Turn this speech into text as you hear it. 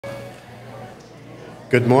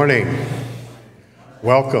Good morning.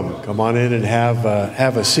 Welcome. Come on in and have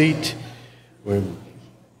a seat. We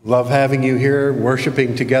love having you here,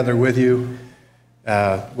 worshiping together with you.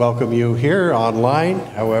 Welcome you here online,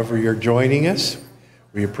 however you're joining us.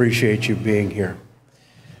 We appreciate you being here.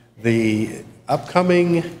 The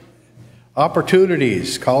upcoming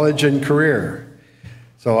opportunities, college and career.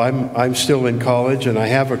 So I'm still in college and I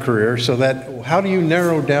have a career. So that, how do you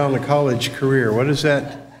narrow down a college career? What is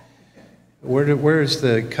that? Where is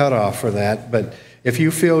the cutoff for that? But if you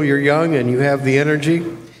feel you're young and you have the energy,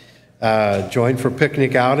 join for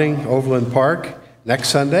picnic outing, Overland Park, next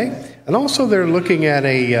Sunday. And also they're looking at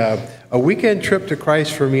a weekend trip to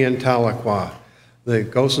Christ for Me in Tahlequah. The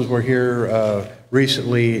Gosens were here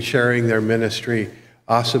recently sharing their ministry,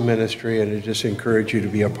 awesome ministry, and I just encourage you to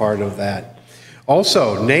be a part of that.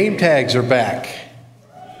 Also, name tags are back.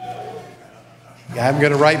 I'm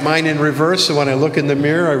going to write mine in reverse, so when I look in the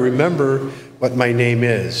mirror, I remember what my name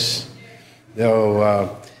is.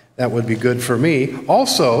 So that would be good for me.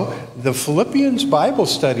 Also, the Philippians Bible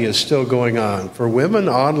study is still going on. For women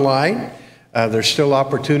online, there's still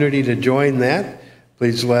opportunity to join that.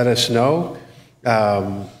 Please let us know.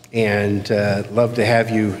 And love to have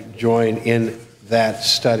you join in that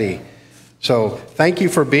study. So thank you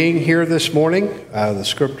for being here this morning. The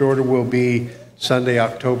script order will be Sunday,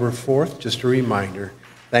 October 4th. Just a reminder.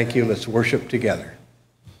 Thank you. Let's worship together.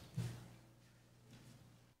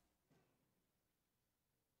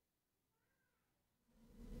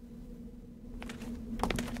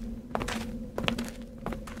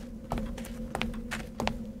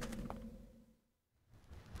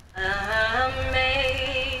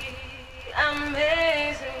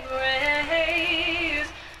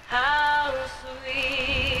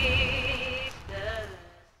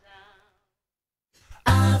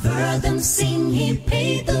 Sing, he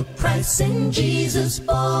paid the price and Jesus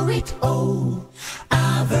bore it all.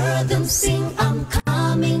 I've heard them sing, I'm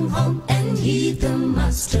coming home, and heed the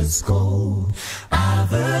master's call. I've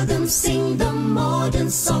heard them sing the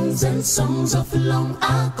modern songs and songs of long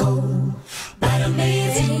ago. But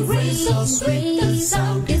amazing grace, so sweet the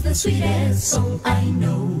sound, is the sweetest song I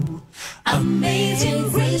know. Amazing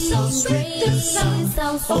grace, so sweet the sound,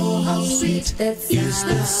 oh how sweet that is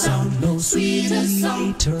the sound. No sweeter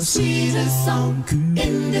song, sweeter song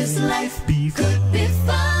in this life could be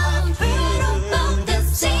found. Heard about the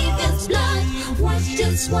Savior's blood, washed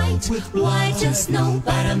just white as snow.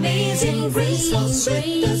 But amazing grace, so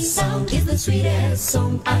sweet the sound, is the sweetest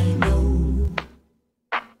song I know.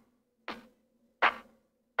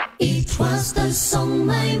 It was the song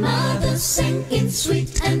my mother sang in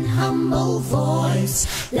sweet and humble voice.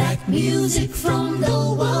 Like music from the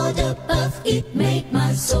world above, it made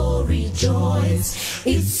my soul rejoice.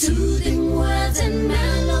 Its soothing words and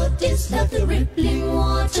melodies help the rippling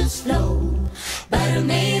waters flow. But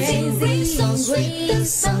amazing grace, so sweet the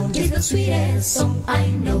sound, is the sweetest song I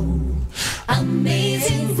know.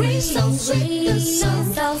 Amazing grace, so sweet the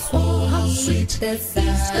sound, oh how sweet that is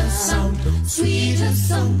the sound. Sweetest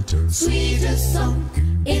song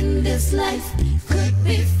in this life could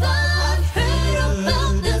be found. Heard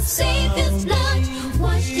about the Savior's blood,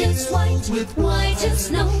 washed as white as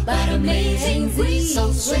snow. But amazing grace,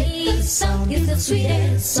 so sweet the sound, is the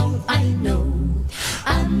sweetest song I know.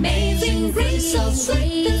 Amazing grace, so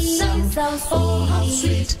sweet the sound, oh how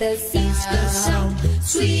sweet that is the sound.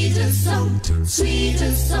 Sweetest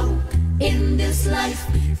song in this life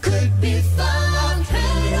could be found.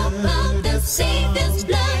 Heard about the Savior's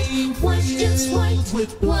blood, washed as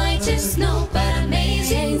white as snow. But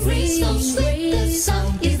amazing grace, so sweet the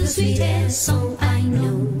sound, is the sweetest song I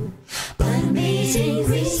know. But amazing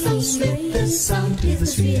grace, so sweet the sound, is the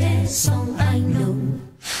sweetest song I know.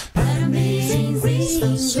 But amazing grace,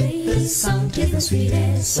 so sweet the sound, is the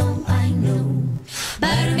sweetest song I know.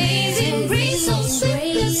 But amazing grace, so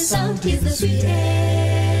sweet the sound, is the sweetest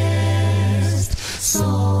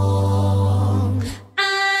song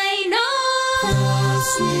I know. The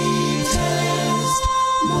sweetest,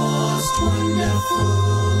 most wonderful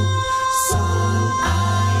song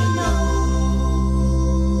I know.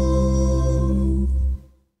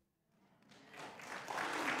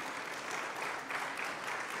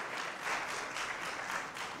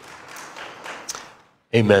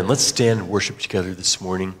 Amen. Let's stand and worship together this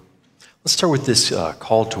morning. Let's start with this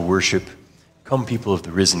call to worship. Come, people of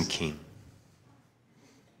the risen King.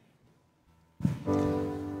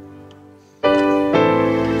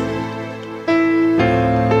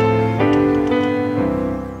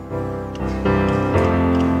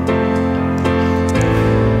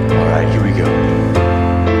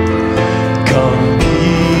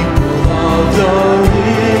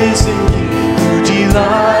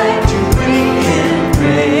 Delight to bring him praise.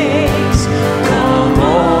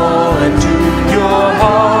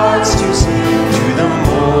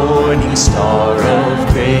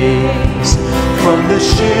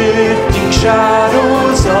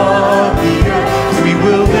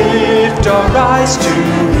 rise to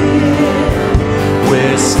Him,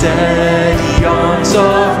 where steady arms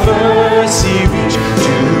of mercy reach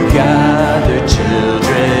to gather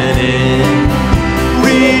children in.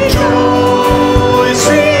 Rejoice,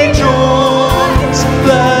 rejoice,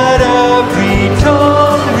 let every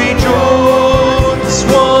tongue rejoice.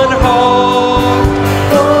 One heart,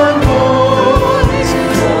 one voice,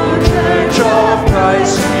 for Church of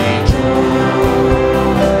Christ rejoice.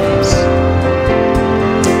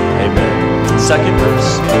 Amen. Second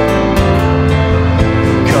verse.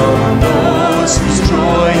 Come those whose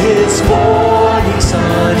joy is morning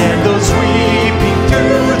sun, and those weeping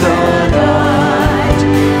through the night.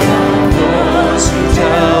 Come those who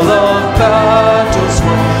tell of battles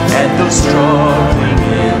won, and those struggling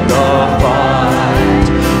in the fight.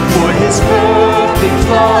 For His perfect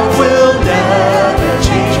love will never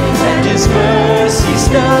change, and His mercies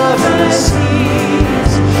never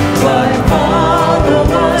cease. But follow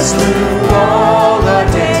us through all our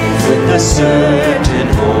days with the certain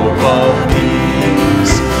hope of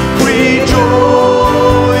peace.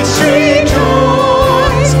 Rejoice,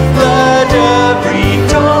 rejoice, let every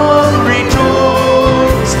tongue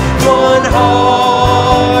rejoice. One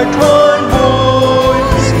heart, one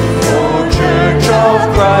voice, for Church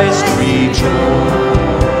of Christ rejoice.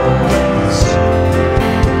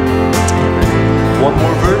 One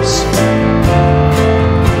more verse.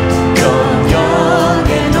 Come young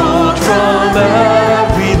and old from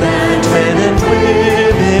every land, men and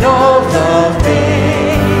women of the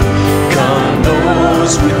faith. Come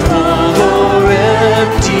those with full or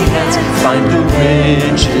empty hands, find the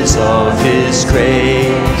riches of His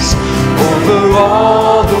grace. Over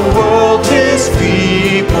all the world His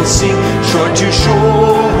people sing, shore to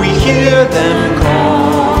shore we hear them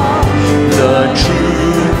call. The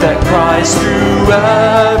truth that cries through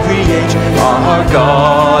every age, our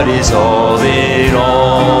God is all in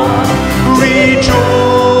all.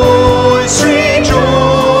 Rejoice,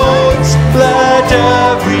 rejoice, let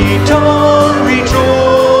every tongue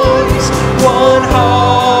rejoice. One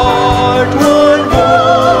heart, one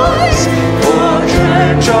voice, for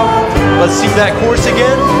Church of... Let's sing that chorus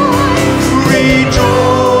again.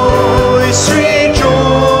 Rejoice,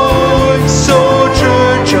 rejoice, so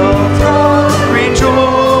Church of Christ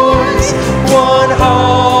rejoice. One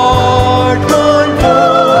heart, one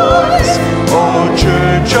voice, oh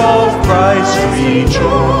Church of Christ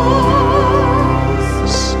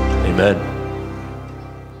rejoice. Amen.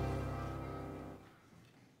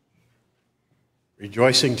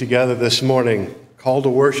 Rejoicing together this morning. Call to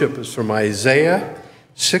worship is from Isaiah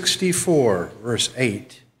 64, verse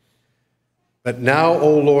 8. But now,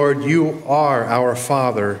 O Lord, you are our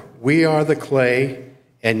Father. We are the clay,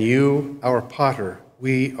 and you our potter.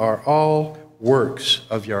 We are all works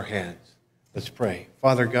of your hands. Let's pray.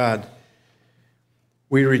 Father God,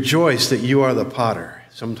 we rejoice that you are the potter.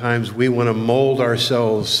 Sometimes we want to mold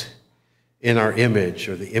ourselves in our image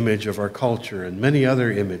or the image of our culture and many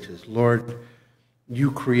other images. Lord,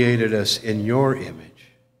 you created us in your image.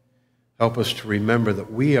 Help us to remember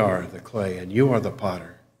that we are the clay and you are the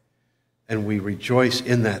potter. And we rejoice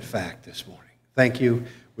in that fact this morning. Thank you.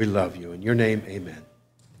 We love you. In your name, amen.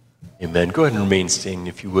 Amen. Go ahead and remain standing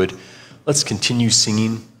if you would. Let's continue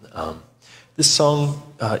singing. This song,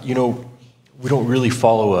 we don't really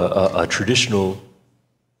follow a traditional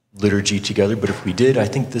liturgy together, but if we did, I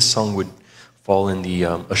think this song would fall in the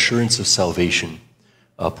assurance of salvation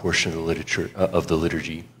portion of the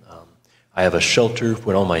liturgy. I have a shelter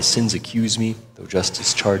when all my sins accuse me, though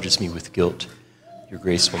justice charges me with guilt. Your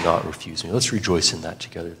grace will not refuse me. Let's rejoice in that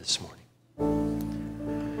together this morning.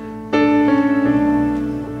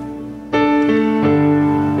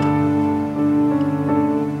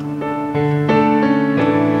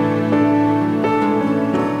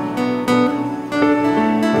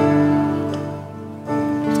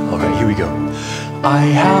 All right, here we go. I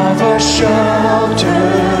have a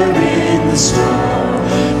shelter in the storm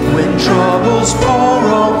when troubles pour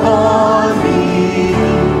upon me.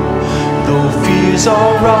 Though fears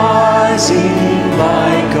are rising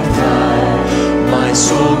like a flood, my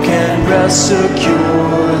soul can rest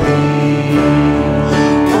securely.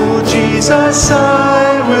 Oh Jesus,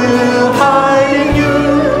 I will hide in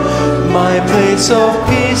you, my place of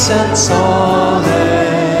peace and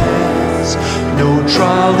solace. No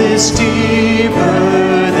trial is deeper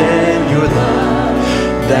than your love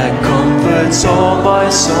that comforts all my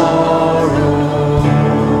sorrows.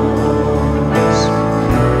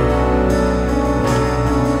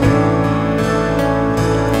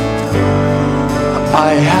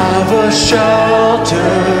 I have a shelter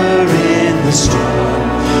in the storm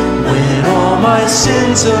when all my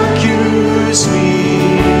sins accuse me.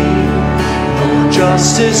 Though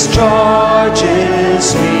justice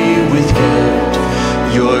charges me with guilt.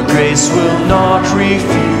 Your grace will not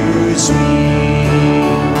refuse me.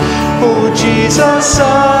 Oh Jesus,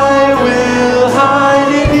 I will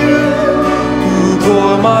hide in you, who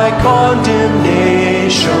bore my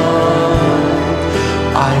condemnation.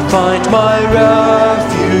 I find my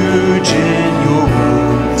refuge in your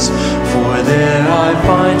wounds, for there I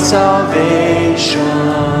find salvation.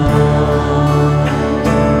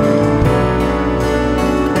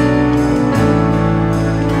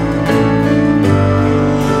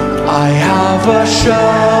 I have a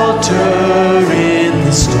shelter in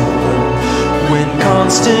the storm, when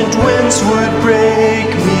constant winds would break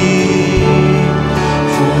me.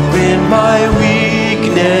 For in my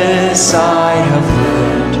weakness I have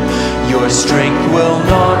learned, your strength will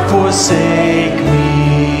not forsake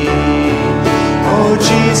me. Oh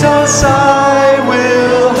Jesus, I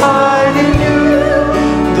will hide in you,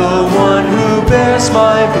 the one who bears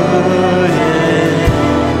my burdens,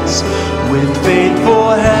 with faithful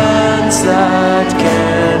hands that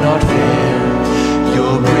cannot fail.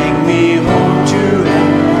 You'll bring me home to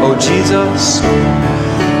heaven. Oh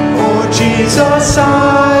Jesus,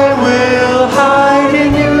 I will hide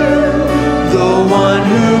in you, the one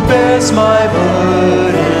who bears my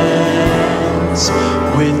burdens,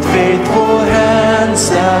 with faithful hands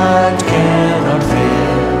that cannot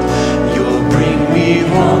fail. You'll bring me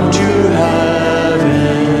home to heaven.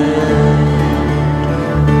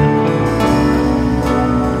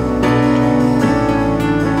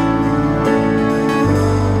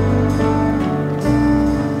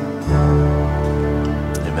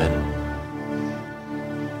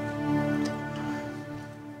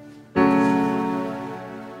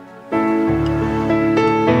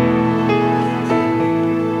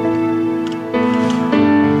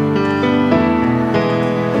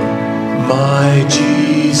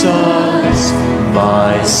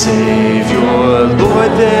 My Savior,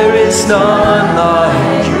 Lord, there is none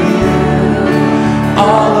like you.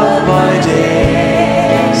 All of my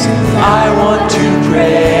days I want to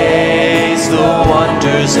praise the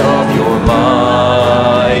wonders of your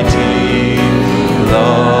mighty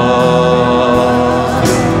love.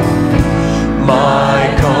 My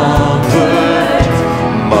comfort,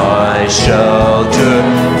 my shelter,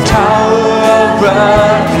 tower of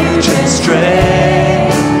refuge and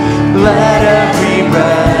strength, let every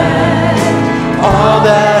breath, all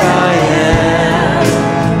that I am,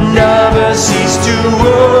 never cease to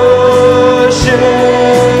worship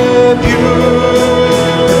you.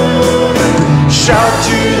 Shout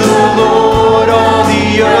to the Lord, all the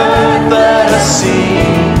earth, let us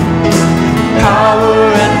sing. Power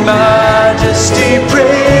and majesty,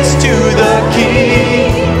 praise to the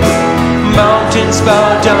King. Mountains bow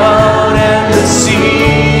down and the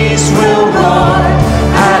seas will roar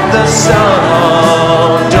at the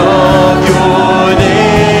sound of your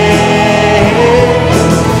name.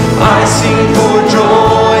 I sing for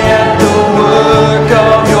joy at the work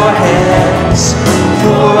of your hands.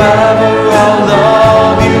 Forever I'll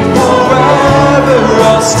love you, forever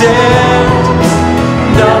I'll stand.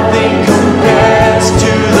 Nothing compares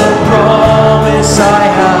to the promise I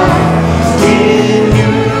have in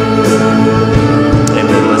you.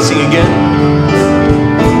 Amen. Let's sing again.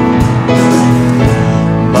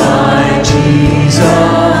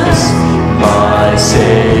 Jesus, my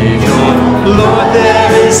Savior, Lord,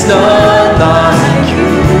 there is none like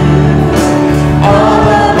you. All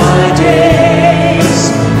of my days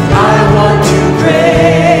I want to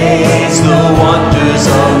praise the wonders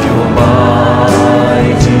of your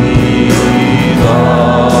mighty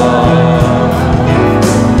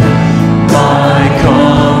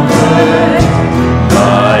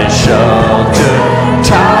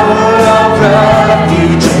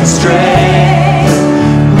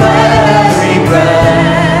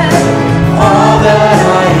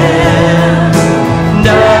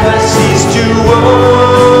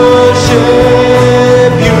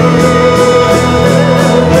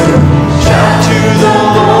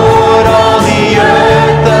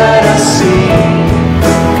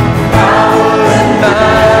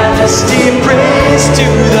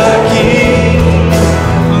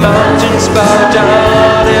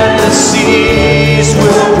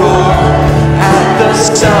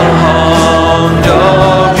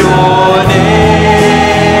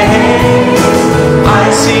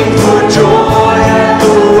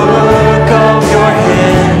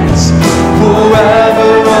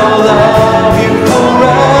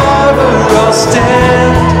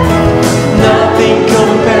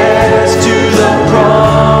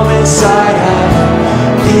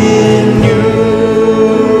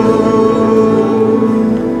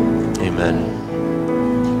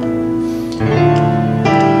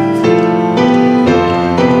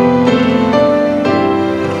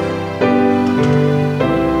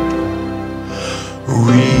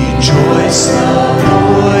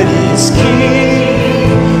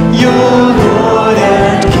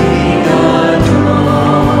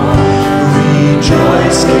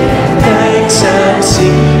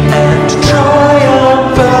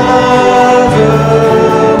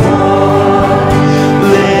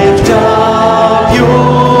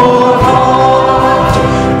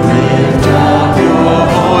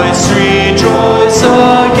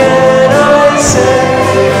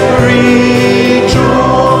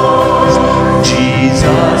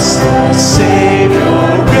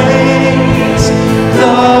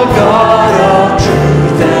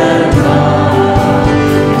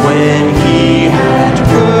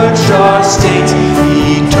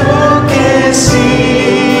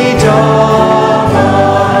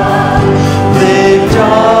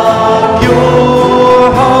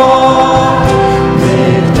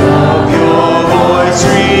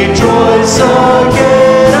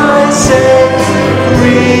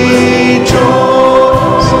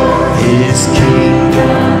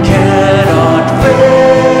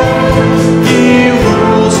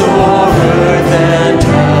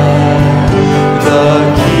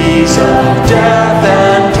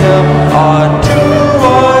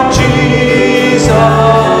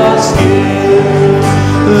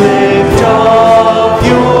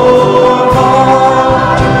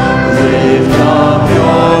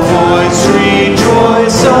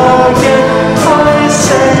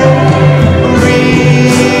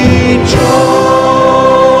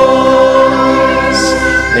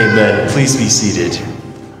Amen. Please be seated.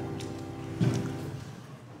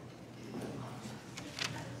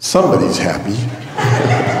 Somebody's happy.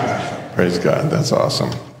 Praise God. That's awesome.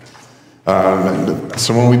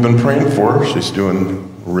 Someone we've been praying for. She's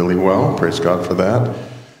doing really well. Praise God for that.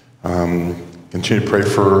 Continue to pray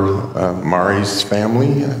for Mari's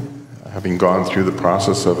family, having gone through the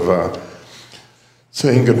process of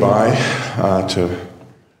saying goodbye to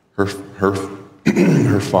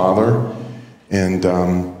her father, and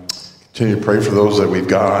continue to pray for those that we've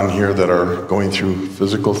got on here that are going through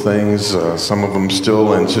physical things. Some of them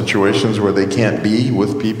still in situations where they can't be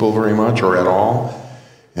with people very much or at all,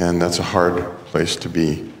 and that's a hard place to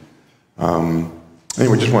be.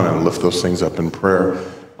 Anyway, just want to lift those things up in prayer.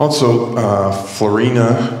 Also,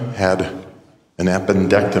 Florina had an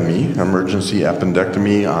appendectomy, emergency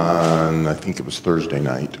appendectomy on, I think it was Thursday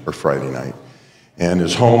night or Friday night, and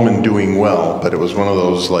is home and doing well, but it was one of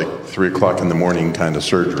those like 3 o'clock in the morning kind of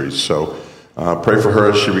surgeries. So pray for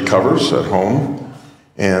her as she recovers at home.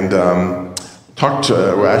 And actually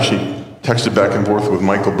texted back and forth with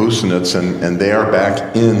Michael Busenitz, and they are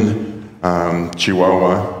back in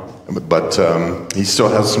Chihuahua. But he still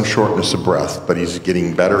has some shortness of breath, but he's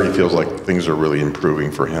getting better. He feels like things are really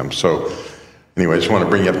improving for him. So anyway, I just want to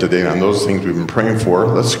bring you up to date on those things we've been praying for.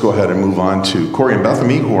 Let's go ahead and move on to Corey and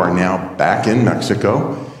Bethany, who are now back in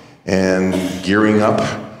Mexico and gearing up.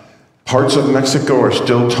 Parts of Mexico are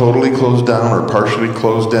still totally closed down or partially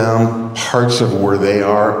closed down. Parts of where they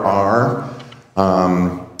are.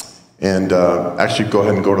 Actually, go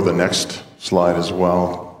ahead and go to the next slide as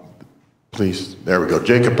well. Please, there we go.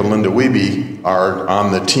 Jacob and Linda Wiebe are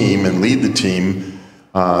on the team and lead the team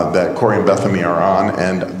that Corey and Bethany are on.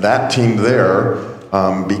 And that team there,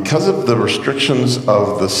 because of the restrictions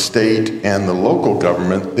of the state and the local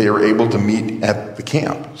government, they are able to meet at the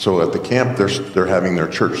camp. So at the camp, they're having their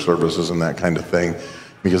church services and that kind of thing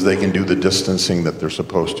because they can do the distancing that they're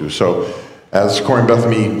supposed to. So as Corey and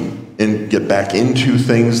Bethany get back into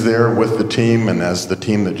things there with the team, and as the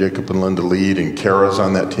team that Jacob and Linda lead, and Kara's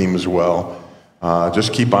on that team as well,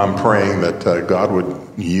 just keep on praying that God would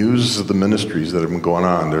use the ministries that have been going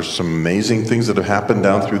on. There's some amazing things that have happened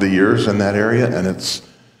down through the years in that area, and it's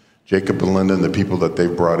Jacob and Linda and the people that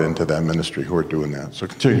they've brought into that ministry who are doing that. So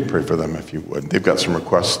continue to pray for them if you would. They've got some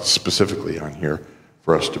requests specifically on here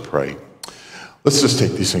for us to pray. Let's just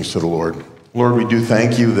take these things to the Lord. Lord, we do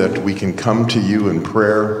thank you that we can come to you in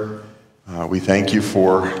prayer. We thank you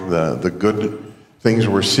for the good things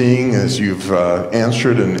we're seeing as you've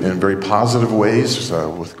answered in very positive ways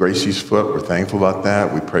with Gracie's foot. We're thankful about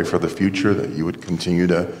that. We pray for the future, that you would continue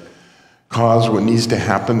to cause what needs to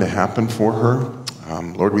happen for her.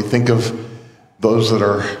 Lord, we think of those that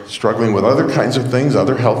are struggling with other kinds of things,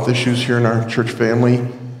 other health issues here in our church family.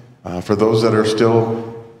 For those that are still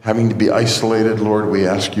having to be isolated, Lord, we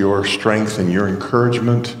ask your strength and your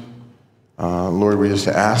encouragement. Lord, we just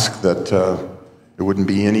ask that there wouldn't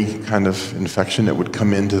be any kind of infection that would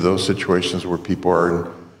come into those situations where people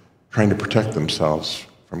are trying to protect themselves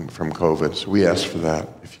from COVID. So we ask for that,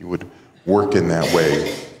 if you would work in that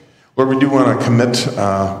way. Lord, we do want to commit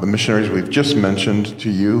the missionaries we've just mentioned to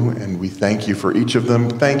you, and we thank you for each of them.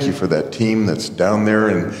 Thank you for that team that's down there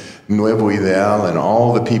in Nuevo Ideal and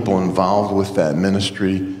all the people involved with that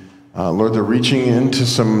ministry. Lord, they're reaching into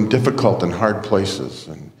some difficult and hard places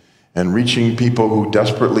and reaching people who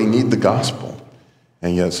desperately need the gospel.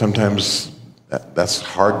 And yet sometimes that's a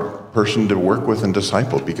hard person to work with and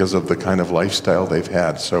disciple because of the kind of lifestyle they've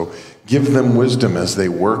had. So give them wisdom as they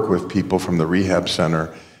work with people from the rehab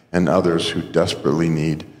center and others who desperately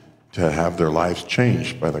need to have their lives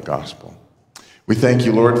changed by the gospel. We thank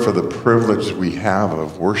you, Lord, for the privilege we have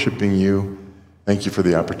of worshiping you. Thank you for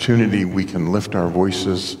the opportunity we can lift our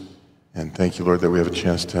voices. And thank you, Lord, that we have a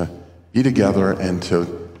chance to be together and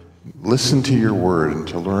to listen to your word and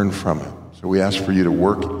to learn from it. So we ask for you to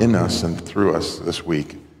work in us and through us this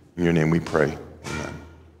week. In your name we pray. Amen.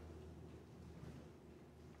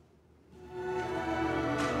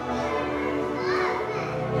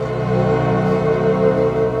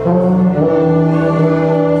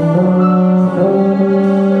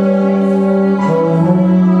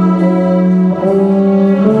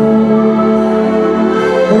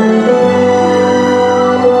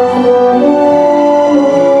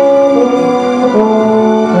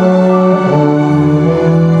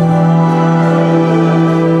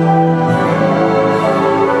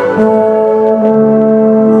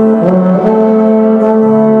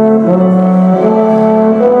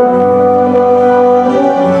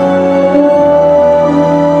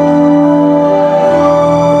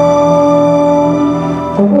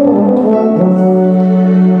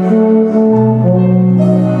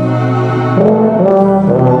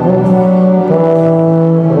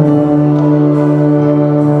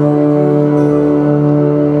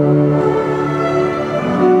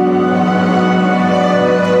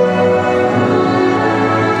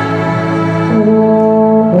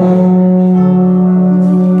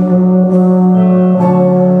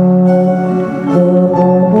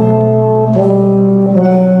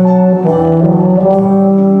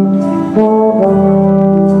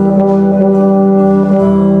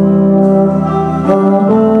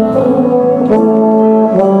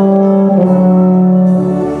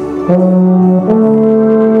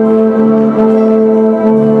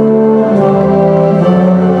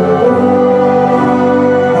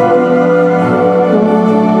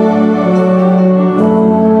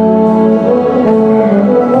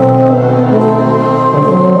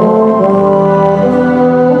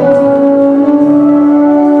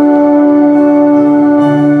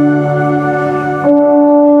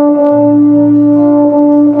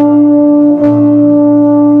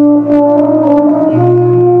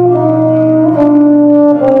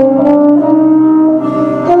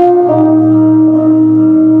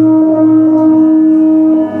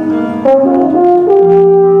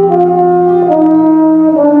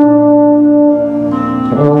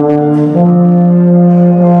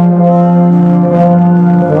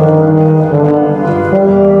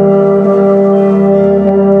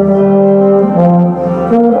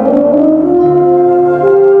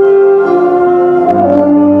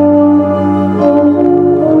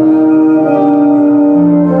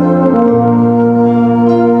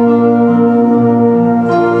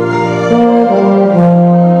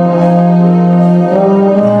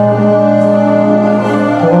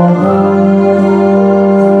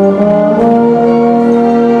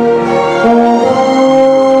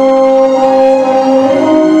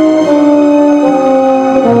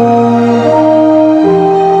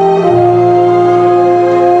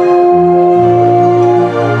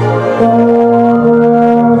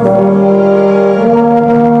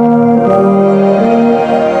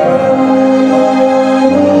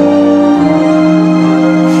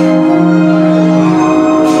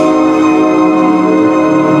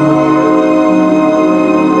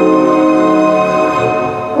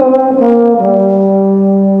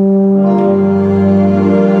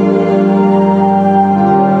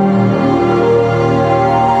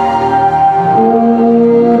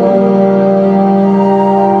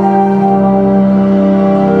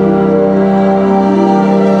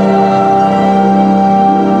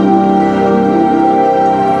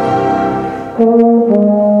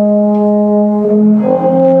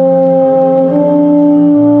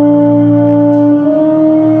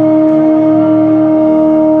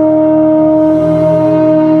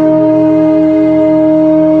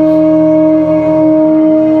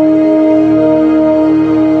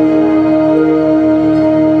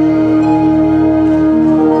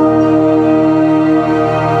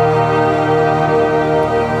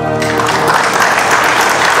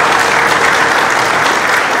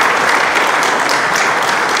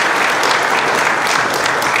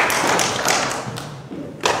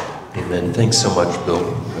 Amen. Thanks so much, Bill.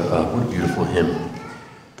 What a beautiful hymn.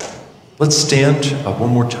 Let's stand one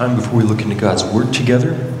more time before we look into God's Word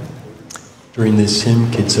together. During this hymn,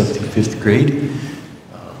 kids up through 5th grade,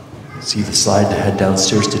 see the slide to head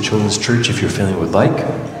downstairs to Children's Church if your family would like.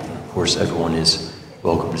 Of course, everyone is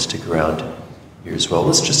welcome to stick around here as well.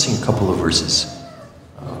 Let's just sing a couple of verses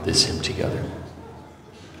of this hymn together.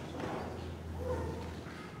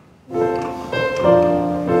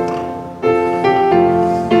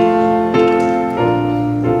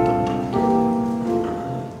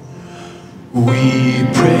 We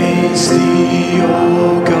praise thee,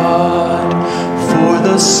 O God, for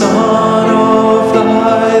the Son of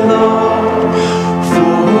thy love,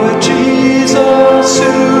 for Jesus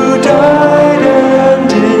who died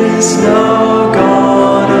and is now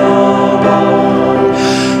gone above.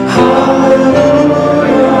 Hallelujah,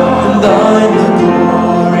 and thine the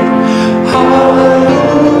glory.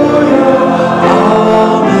 Hallelujah,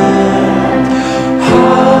 amen.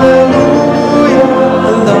 Hallelujah,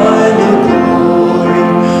 and thine the glory.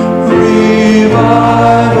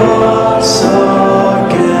 Revive us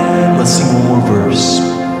again. Let's sing one more verse.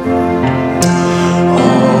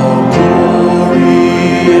 All glory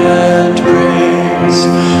and praise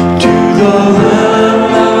to the Lamb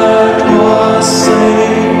that was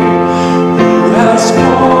slain, who has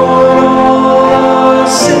borne all our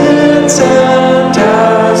sins and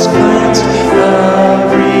has cleansed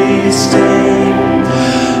every stain.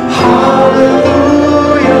 Hallelujah,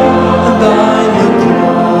 and thine the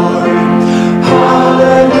glory.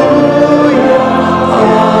 Hallelujah,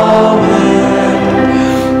 amen.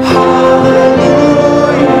 Hallelujah,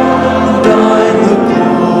 and thine the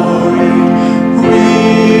glory.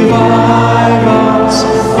 Revive us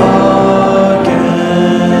again.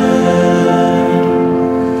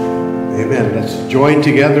 Amen. Let's join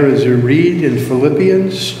together as we read in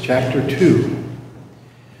Philippians chapter 2.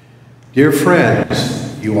 Dear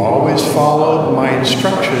friends, you always followed my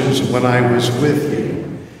instructions when I was with you,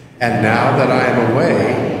 and now that I am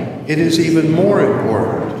away, it is even more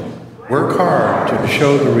important. Work hard to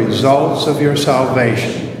show the results of your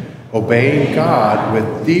salvation, obeying God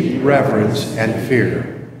with deep reverence and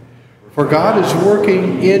fear. For God is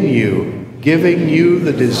working in you, giving you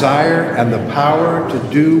the desire and the power to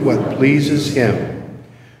do what pleases Him.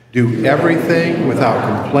 Do everything without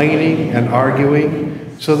complaining and arguing,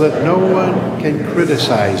 so that no one can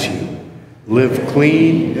criticize you. Live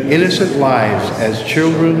clean, innocent lives as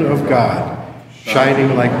children of God,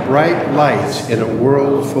 shining like bright lights in a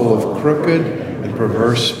world full of crooked and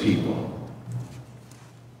perverse people.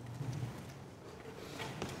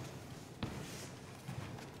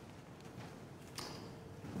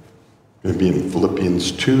 Going to be in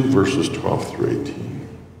Philippians 2, verses 12 through 18.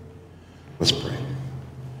 Let's pray.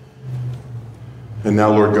 And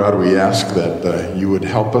now, Lord God, we ask that you would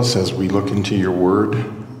help us as we look into your word.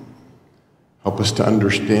 Help us to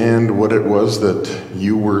understand what it was that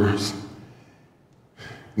you were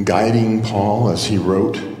guiding Paul as he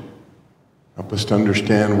wrote. Help us to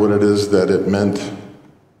understand what it is that it meant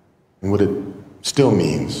and what it still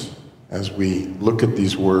means as we look at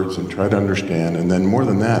these words and try to understand. And then more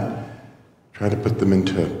than that, try to put them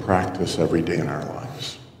into practice every day in our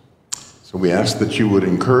lives. So we ask that you would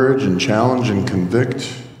encourage and challenge and convict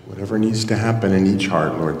whatever needs to happen in each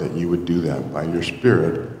heart, Lord, that you would do that by your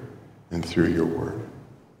Spirit and through your word.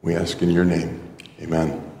 We ask in your name.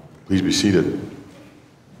 Amen. Please be seated.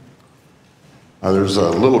 There's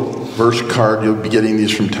a little verse card. You'll be getting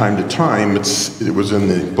these from time to time. It was in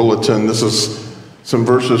the bulletin. This is some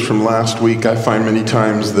verses from last week. I find many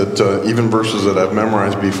times that even verses that I've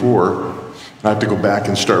memorized before, I have to go back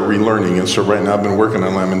and start relearning. And so right now I've been working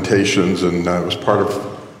on Lamentations, and it was part of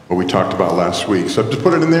what we talked about last week. So I've just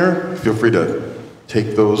put it in there. Feel free to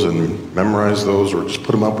take those and memorize those, or just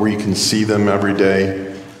put them up where you can see them every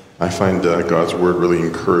day. I find God's word really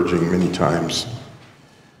encouraging many times.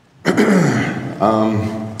 Let's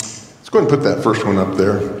go ahead and put that first one up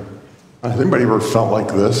there. Has anybody ever felt like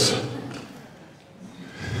this?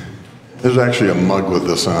 There's actually a mug with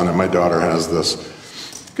this on it. My daughter has this.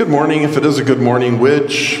 Good morning, if it is a good morning,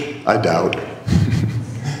 which I doubt.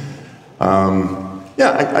 I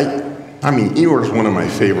mean, Eeyore's one of my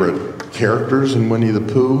favorite characters in Winnie the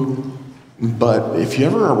Pooh. But if you're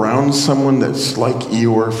ever around someone that's like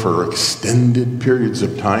Eeyore for extended periods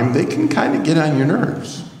of time, they can kind of get on your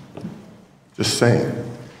nerves. Just saying.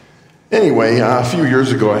 Anyway, a few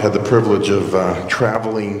years ago, I had the privilege of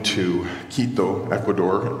traveling to Quito,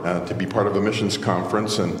 Ecuador, to be part of a missions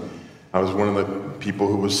conference, and I was one of the people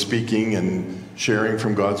who was speaking and sharing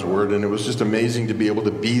from God's Word, and it was just amazing to be able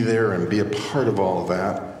to be there and be a part of all of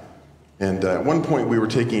that. And at one point we were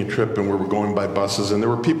taking a trip and we were going by buses, and there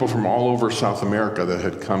were people from all over South America that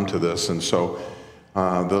had come to this. And so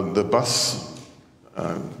the bus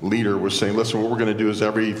leader was saying, listen, what we're going to do is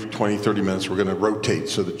every 20, 30 minutes we're going to rotate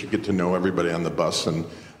so that you get to know everybody on the bus. And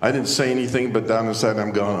I didn't say anything, but down inside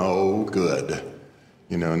I'm going, oh, good.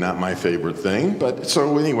 You know, not my favorite thing. But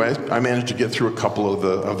so anyway, I managed to get through a couple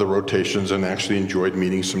of the rotations and actually enjoyed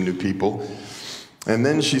meeting some new people. And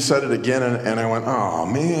then she said it again, and I went, oh,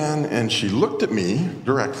 man. And she looked at me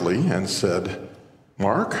directly and said,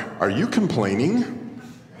 Mark, are you complaining?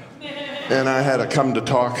 And I had a come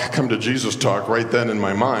to Jesus talk right then in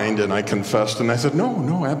my mind, and I confessed, and I said,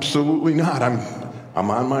 no, absolutely not.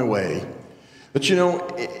 I'm on my way. But you know,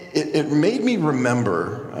 it made me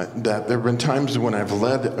remember that there have been times when I've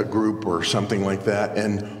led a group or something like that,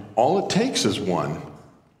 and all it takes is one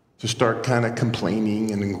to start kind of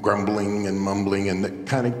complaining and grumbling and mumbling, and it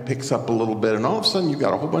kind of picks up a little bit, and all of a sudden you've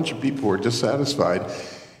got a whole bunch of people who are dissatisfied,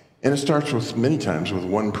 and it starts with many times with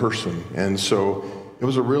one person. And so it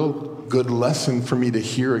was a real good lesson for me to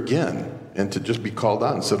hear again and to just be called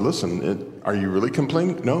out and said, listen, are you really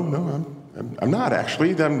complaining? No, I'm not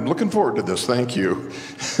actually. I'm looking forward to this. Thank you.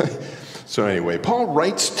 So anyway, Paul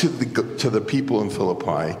writes to the people in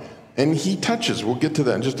Philippi, and he touches, we'll get to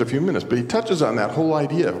that in just a few minutes, but he touches on that whole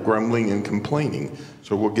idea of grumbling and complaining.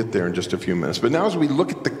 So we'll get there in just a few minutes. But now as we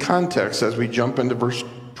look at the context, as we jump into verse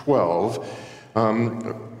 12,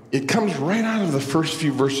 it comes right out of the first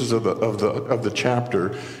few verses of the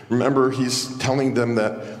chapter. Remember, he's telling them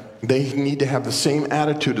that they need to have the same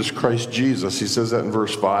attitude as Christ Jesus. He says that in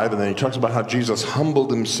verse 5, and then he talks about how Jesus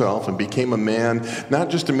humbled himself and became a man. Not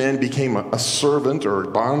just a man, became a servant or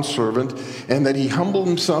a bondservant, and that he humbled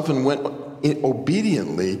himself and went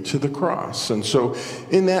obediently to the cross. And so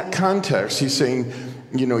in that context, he's saying,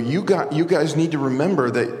 you know, you guys need to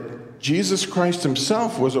remember that Jesus Christ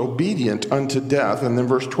himself was obedient unto death. And then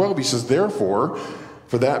verse 12, he says, therefore,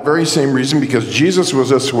 for that very same reason, because Jesus was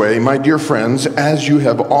this way, my dear friends, as you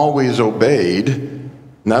have always obeyed,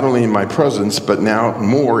 not only in my presence, but now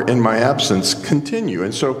more in my absence, continue.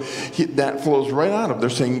 And so that flows right out of, they're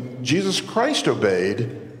saying, Jesus Christ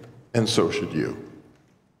obeyed, and so should you.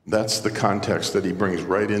 That's the context that he brings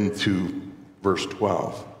right into verse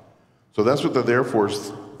 12. So that's what the therefore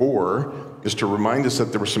is for, is to remind us that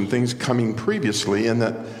there were some things coming previously, and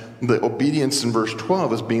that the obedience in verse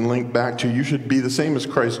 12 is being linked back to you should be the same as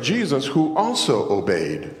Christ Jesus, who also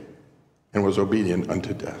obeyed and was obedient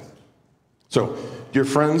unto death. So, dear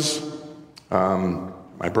friends,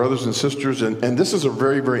 my brothers and sisters, and this is a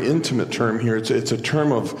very, very intimate term here. It's a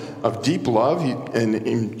term of deep love. And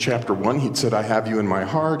in chapter 1, he said, I have you in my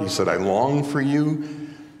heart. He said, I long for you.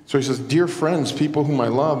 So he says, dear friends, people whom I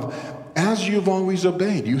love, as you've always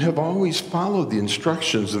obeyed, you have always followed the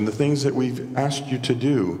instructions and the things that we've asked you to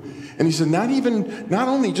do. And he said, not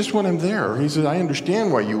only just when I'm there. He said, I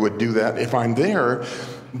understand why you would do that if I'm there,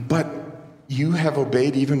 but you have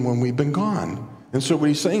obeyed even when we've been gone. And so what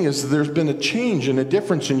he's saying is there's been a change and a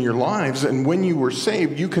difference in your lives, and when you were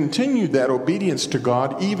saved, you continued that obedience to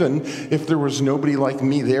God, even if there was nobody like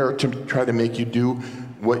me there to try to make you do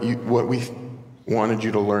what we wanted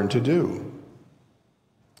you to learn to do.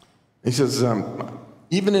 He says,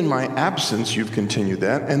 even in my absence, you've continued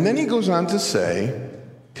that. And then he goes on to say,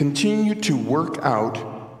 continue to work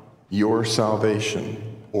out your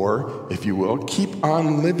salvation. Or, if you will, keep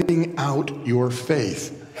on living out your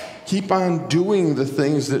faith. Keep on doing the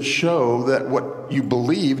things that show that what you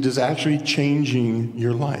believed is actually changing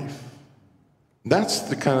your life. That's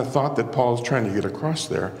the kind of thought that Paul's trying to get across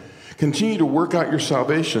there. Continue to work out your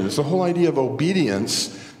salvation. It's the whole idea of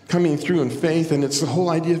obedience coming through in faith, and it's the whole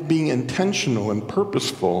idea of being intentional and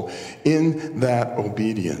purposeful in that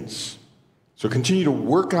obedience. So continue to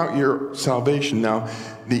work out your salvation. Now,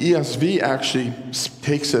 the ESV actually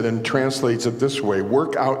takes it and translates it this way,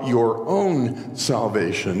 work out your own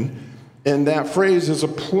salvation, and that phrase is a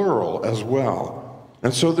plural as well.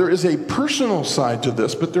 And so there is a personal side to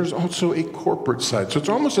this, but there's also a corporate side. So it's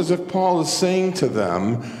almost as if Paul is saying to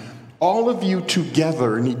them, all of you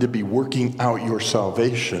together need to be working out your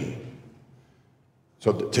salvation.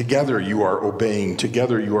 So together you are obeying,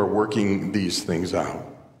 together you are working these things out.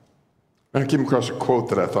 And I came across a quote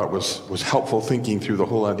that I thought was helpful thinking through the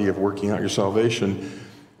whole idea of working out your salvation.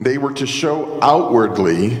 They were to show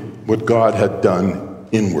outwardly what God had done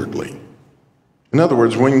inwardly. In other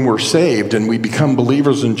words, when we're saved and we become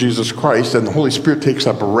believers in Jesus Christ and the Holy Spirit takes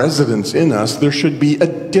up residence in us, there should be a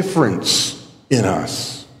difference in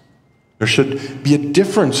us. There should be a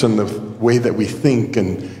difference in the way that we think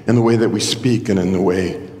and in the way that we speak and in the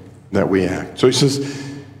way that we act. So he says,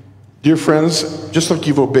 Dear friends, just like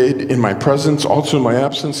you've obeyed in my presence, also in my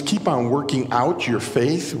absence, keep on working out your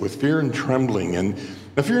faith with fear and trembling. And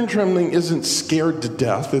the fear and trembling isn't scared to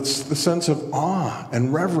death. It's the sense of awe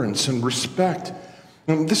and reverence and respect.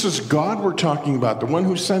 And this is God we're talking about, the one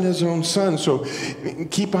who sent his own son. So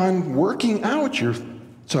keep on working out your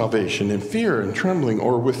salvation in fear and trembling,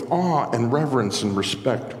 or with awe and reverence and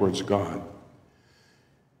respect towards God.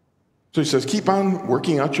 So he says, keep on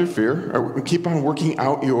working out your fear, or keep on working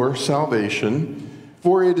out your salvation,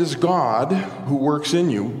 for it is God who works in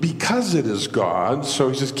you, because it is God. So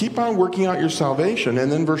he says, keep on working out your salvation.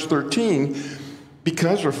 And then verse 13,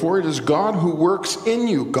 because or for it is God who works in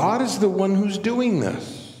you. God is the one who's doing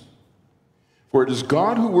this. For it is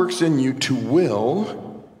God who works in you to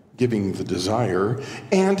will, giving the desire,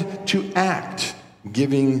 and to act,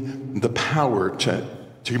 giving the power to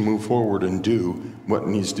move forward and do what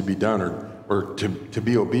needs to be done, or to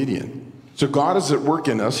be obedient. So God is at work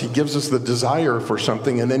in us. He gives us the desire for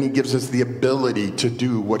something, and then he gives us the ability to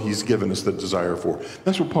do what he's given us the desire for.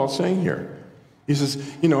 That's what Paul's saying here. He says,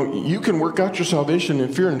 you can work out your salvation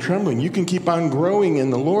in fear and trembling. You can keep on growing in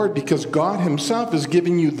the Lord because God himself is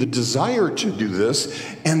giving you the desire to do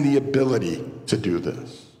this and the ability to do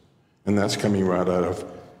this. And that's coming right out of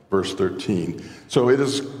verse 13. So it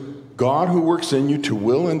is God who works in you to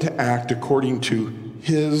will and to act according to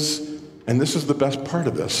his, and this is the best part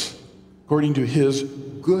of this, according to his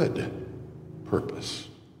good purpose.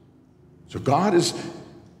 So God is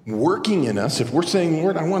working in us. If we're saying,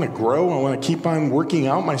 Lord, I want to grow, I want to keep on working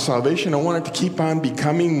out my salvation, I want it to keep on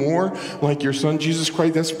becoming more like your son, Jesus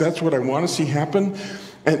Christ, that's what I want to see happen.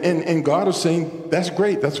 And God is saying, that's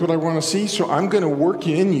great, that's what I want to see, so I'm going to work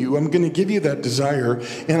in you, I'm going to give you that desire,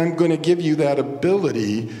 and I'm going to give you that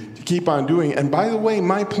ability to keep on doing. And by the way,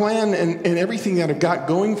 my plan and everything that I've got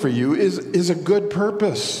going for you is a good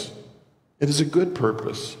purpose. It is a good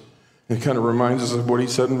purpose. And it kind of reminds us of what he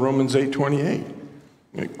said in Romans 8:28.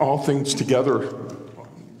 All things together,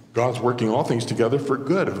 God's working all things together for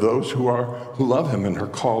good of those who love him and are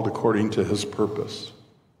called according to his purpose.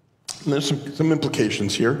 And there's some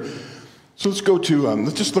implications here. So let's go to,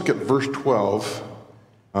 let's just look at verse 12.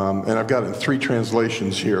 And I've got it in 3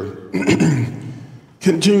 translations here.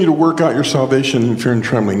 Continue to work out your salvation in fear and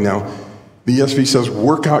trembling. Now, the ESV says,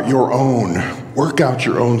 work out your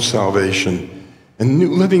own salvation. And New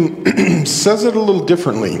Living says it a little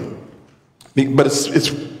differently. But it's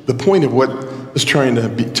the point of what is trying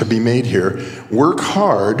to be made here. Work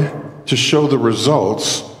hard to show the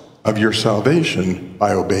results of your salvation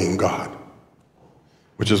by obeying God,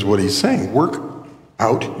 which is what he's saying. Work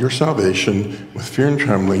out your salvation with fear and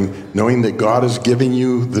trembling, knowing that God is giving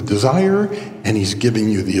you the desire and he's giving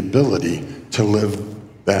you the ability to live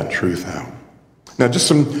that truth out. Now, just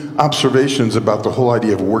some observations about the whole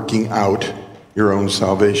idea of working out your own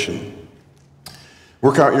salvation.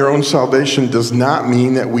 Work out your own salvation does not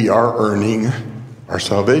mean that we are earning our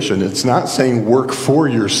salvation. It's not saying work for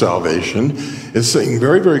your salvation. It's saying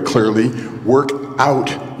very, very clearly, work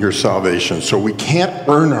out your salvation. So we can't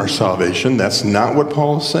earn our salvation. That's not what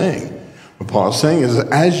Paul is saying. What Paul is saying is that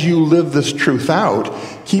as you live this truth out,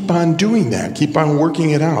 keep on doing that. Keep on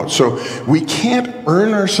working it out. So we can't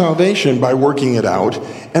earn our salvation by working it out.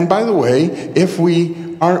 And by the way, if we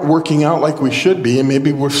aren't working out like we should be, and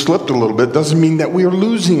maybe we've slipped a little bit, doesn't mean that we are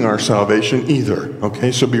losing our salvation either.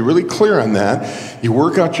 Okay, so be really clear on that. You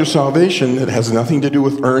work out your salvation. It has nothing to do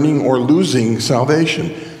with earning or losing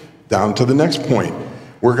salvation. Down to the next point.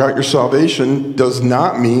 Work out your salvation does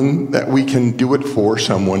not mean that we can do it for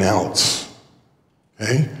someone else.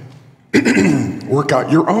 Okay? Work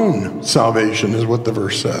out your own salvation is what the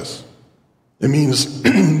verse says. It means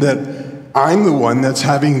that I'm the one that's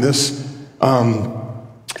having this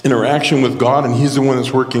interaction with God, and he's the one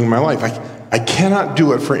that's working in my life. I cannot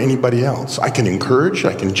do it for anybody else. I can encourage,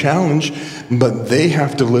 I can challenge, but they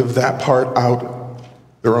have to live that part out,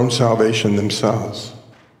 their own salvation themselves.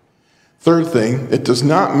 Third thing, it does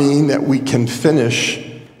not mean that we can finish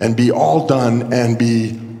and be all done and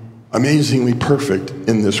be amazingly perfect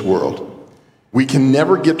in this world. We can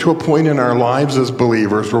never get to a point in our lives as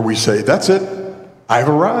believers where we say, that's it, I've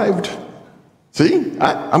arrived. See,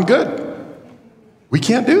 I'm good. We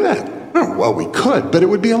can't do that. Oh, well, we could, but it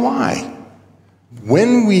would be a lie.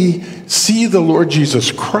 When we see the Lord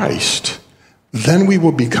Jesus Christ, then we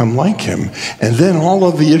will become like him. And then all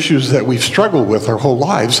of the issues that we've struggled with our whole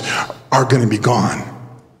lives are going to be gone.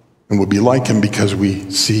 And we'll be like him because we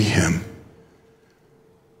see him.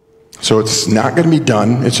 So it's not going to be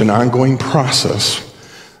done. It's an ongoing process.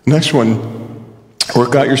 Next one,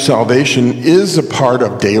 work out your salvation is a part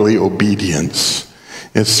of daily obedience.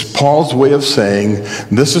 It's Paul's way of saying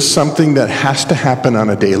this is something that has to happen on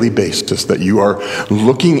a daily basis, that you are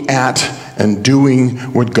looking at and doing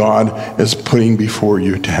what God is putting before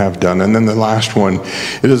you to have done. And then the last one,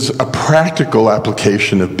 it is a practical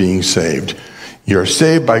application of being saved. You're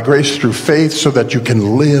saved by grace through faith so that you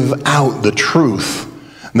can live out the truth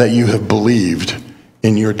that you have believed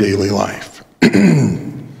in your daily life.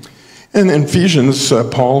 And in Ephesians,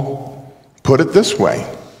 Paul put it this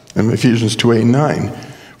way. In Ephesians 2:8-9,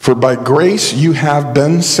 for by grace you have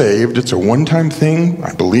been saved. It's a one-time thing.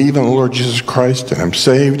 I believe in the Lord Jesus Christ and I'm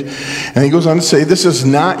saved. And he goes on to say, this is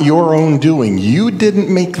not your own doing. You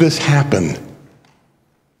didn't make this happen.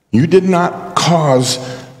 You did not cause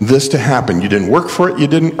this to happen. You didn't work for it. You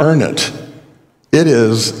didn't earn it. It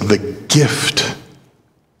is the gift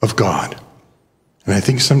of God. And I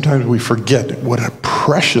think sometimes we forget what a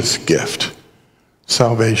precious gift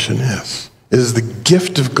salvation is. It is the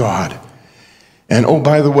gift of God. And oh,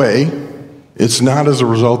 by the way, it's not as a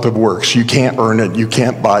result of works. You can't earn it. You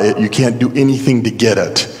can't buy it. You can't do anything to get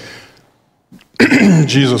it.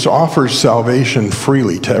 Jesus offers salvation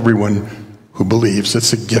freely to everyone who believes.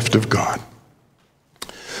 It's a gift of God.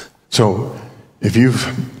 So if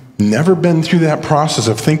you've never been through that process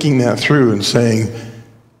of thinking that through and saying,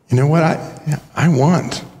 you know what, I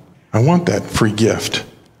want that free gift.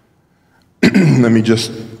 Let me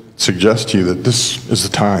just suggest to you that this is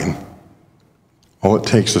the time. All it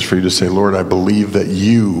takes is for you to say, Lord, I believe that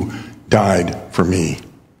you died for me.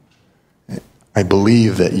 I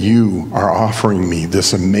believe that you are offering me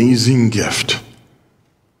this amazing gift.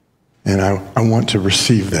 And I want to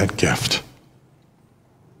receive that gift.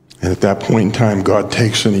 And at that point in time, God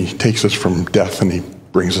takes us from death and he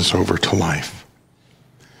brings us over to life.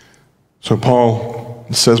 So Paul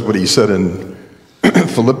says what he said in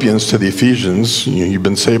Philippians to the Ephesians. You've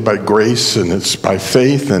been saved by grace and it's by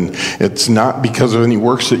faith and it's not because of any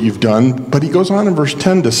works that you've done. But he goes on in verse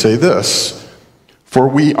 10 to say this, for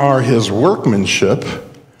we are his workmanship,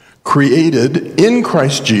 created in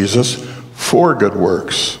Christ Jesus for good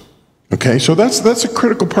works. Okay, so that's a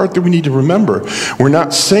critical part that we need to remember. We're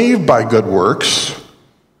not saved by good works,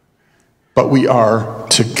 but we are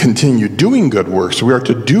to continue doing good works. We are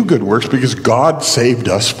to do good works because God saved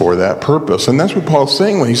us for that purpose. And that's what Paul's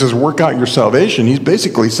saying when he says work out your salvation. He's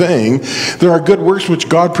basically saying there are good works which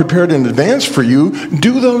God prepared in advance for you.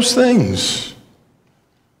 Do those things.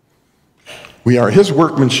 We are his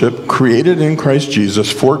workmanship, created in Christ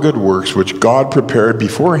Jesus for good works which God prepared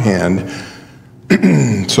beforehand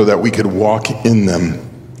so that we could walk in them.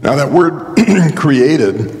 Now that word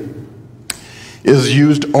created is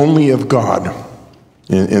used only of God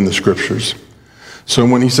in the scriptures. So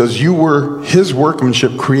when he says you were his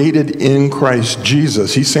workmanship created in Christ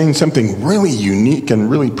Jesus, he's saying something really unique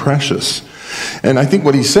and really precious. And I think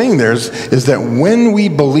what he's saying there is that when we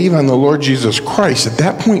believe on the Lord Jesus Christ, at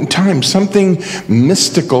that point in time, something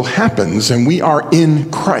mystical happens and we are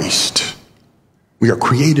in Christ. We are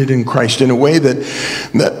created in Christ in a way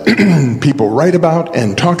that people write about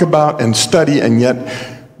and talk about and study, and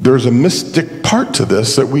yet there's a mystic part to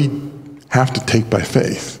this that we have to take by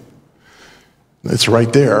faith. It's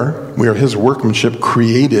right there. We are his workmanship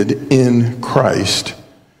created in Christ.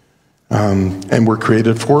 And we're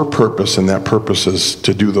created for a purpose, and that purpose is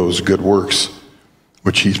to do those good works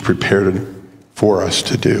which he's prepared for us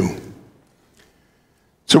to do.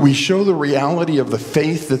 So we show the reality of the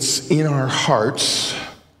faith that's in our hearts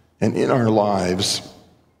and in our lives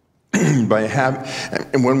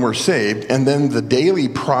and when we're saved, and then the daily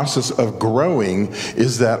process of growing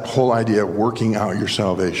is that whole idea of working out your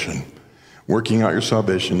salvation. Working out your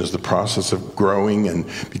salvation is the process of growing and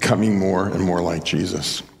becoming more and more like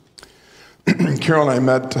Jesus. Carol and I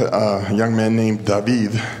met a young man named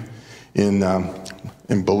David in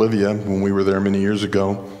Bolivia when we were there many years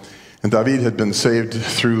ago. And David had been saved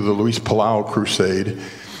through the Luis Palau crusade.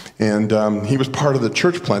 And he was part of the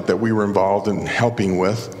church plant that we were involved in helping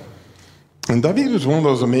with. And David was one of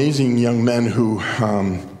those amazing young men who,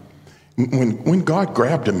 when God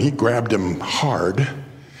grabbed him, he grabbed him hard.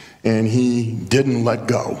 And he didn't let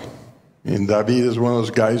go. And David is one of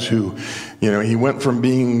those guys who, he went from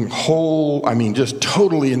being just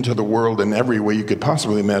totally into the world in every way you could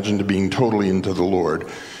possibly imagine to being totally into the Lord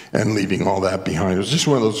and leaving all that behind. It was just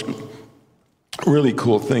one of those really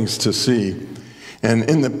cool things to see. And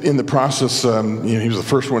in the process, he was the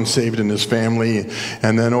first one saved in his family.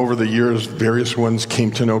 And then over the years, various ones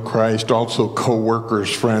came to know Christ. Also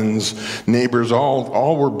co-workers, friends, neighbors,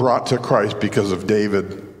 all were brought to Christ because of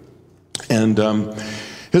David. And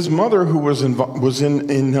his mother, who was in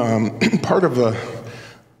part of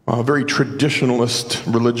a very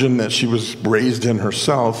traditionalist religion that she was raised in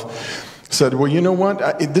herself, said, well, you know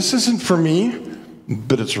what? This isn't for me,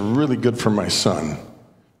 but it's really good for my son,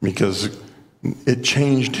 because it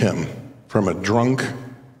changed him from a drunk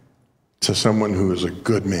to someone who is a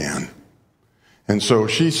good man. And so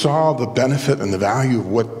she saw the benefit and the value of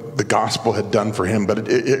what the gospel had done for him, but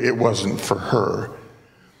it wasn't for her.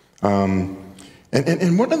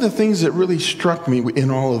 And one of the things that really struck me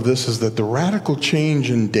in all of this is that the radical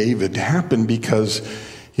change in David happened because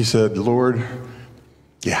he said, Lord,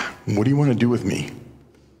 yeah, what do you want to do with me?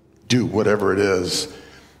 Do whatever it is.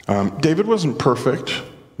 David wasn't perfect.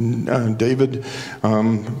 David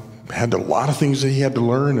had a lot of things that he had to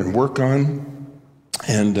learn and work on.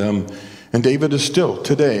 And David is still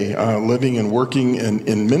today living and working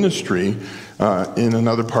in ministry in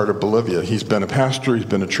another part of Bolivia. He's been a pastor, he's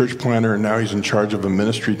been a church planter, and now he's in charge of a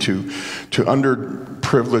ministry to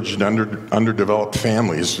underprivileged and underdeveloped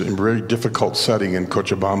families in a very difficult setting in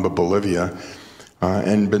Cochabamba, Bolivia,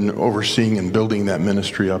 and been overseeing and building that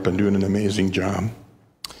ministry up and doing an amazing job.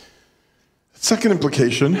 Second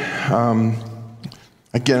implication,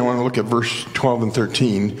 again, I want to look at verse 12 and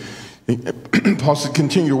 13. Paul said,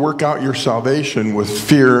 continue to work out your salvation with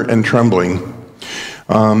fear and trembling.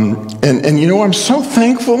 And you know, I'm so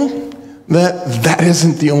thankful that that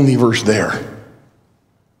isn't the only verse there.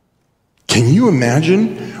 Can you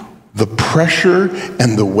imagine the pressure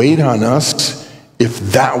and the weight on us if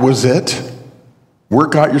that was it?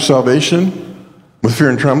 Work out your salvation with fear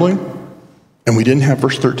and trembling, and we didn't have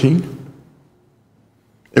verse 13?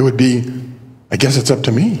 It would be, I guess it's up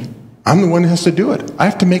to me. I'm the one who has to do it. I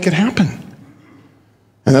have to make it happen.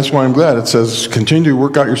 And that's why I'm glad it says, continue to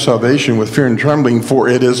work out your salvation with fear and trembling, for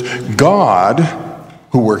it is God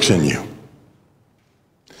who works in you.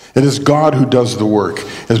 It is God who does the work.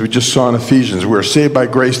 As we just saw in Ephesians, we are saved by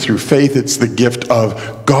grace through faith. It's the gift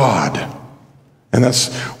of God. And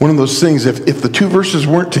that's one of those things, if the two verses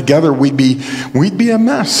weren't together, we'd be a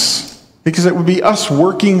mess. Because it would be us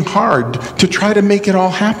working hard to try to make it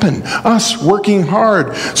all happen. Us working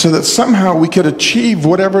hard so that somehow we could achieve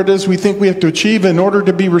whatever it is we think we have to achieve in order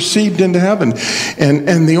to be received into heaven.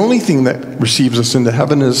 And the only thing that receives us into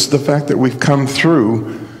heaven is the fact that we've come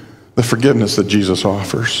through the forgiveness that Jesus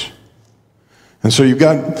offers. And so you've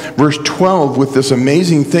got verse 12 with this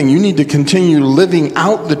amazing thing. You need to continue living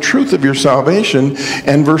out the truth of your salvation.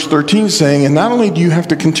 And verse 13 saying, and not only do you have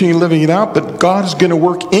to continue living it out, but God is going to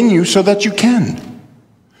work in you so that you can.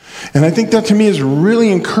 And I think that to me is really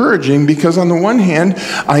encouraging, because on the one hand,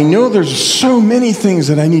 I know there's so many things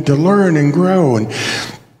that I need to learn and grow. And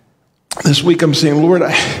this week I'm saying, Lord,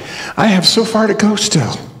 I have so far to go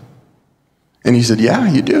still. And he said, yeah,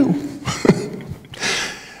 you do.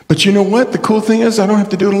 But you know what? The cool thing is I don't have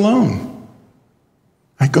to do it alone.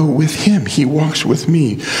 I go with him. He walks with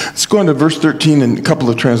me. Let's go on to verse 13, and a couple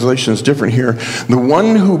of translations different here. The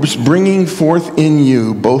one who is bringing forth in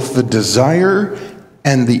you both the desire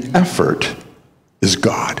and the effort is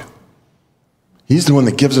God. He's the one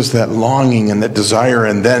that gives us that longing and that desire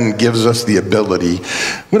and then gives us the ability.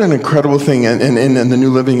 What an incredible thing. And in the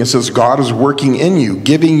New Living, it says, God is working in you,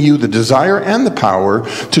 giving you the desire and the power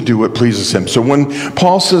to do what pleases him. So when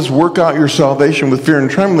Paul says, work out your salvation with fear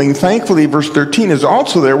and trembling, thankfully, verse 13 is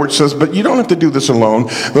also there, which says, but you don't have to do this alone.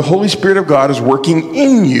 The Holy Spirit of God is working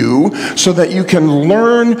in you so that you can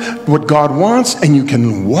learn what God wants and you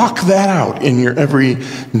can walk that out in your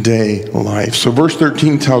everyday life. So verse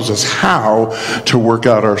 13 tells us how to work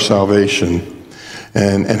out our salvation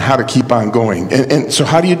and how to keep on going. And so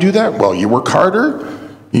how do you do that? Well, you work harder.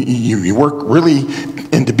 You work really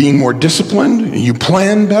into being more disciplined. You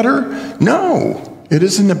plan better. No, it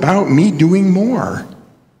isn't about me doing more.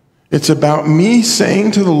 It's about me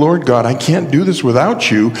saying to the Lord God, I can't do this without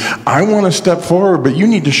you. I want to step forward, but you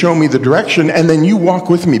need to show me the direction, and then you walk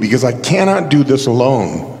with me, because I cannot do this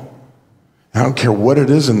alone. I don't care what it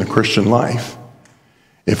is in the Christian life.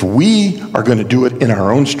 If we are going to do it in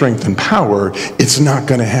our own strength and power, it's not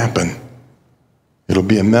going to happen. It'll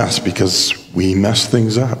be a mess because we mess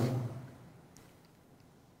things up.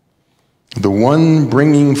 The one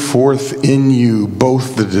bringing forth in you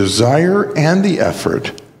both the desire and the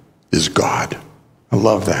effort is God. I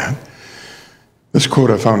love that. This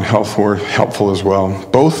quote I found helpful as well.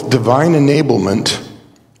 Both divine enablement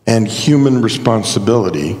and human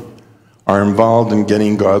responsibility are involved in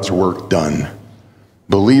getting God's work done.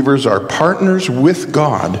 Believers are partners with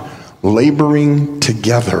God, laboring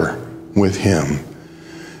together with him.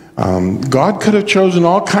 God could have chosen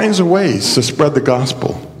all kinds of ways to spread the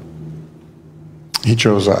gospel. He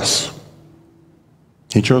chose us.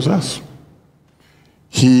 He chose us.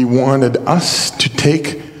 He wanted us to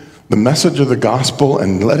take the message of the gospel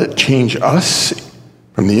and let it change us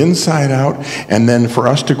from the inside out, and then for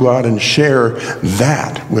us to go out and share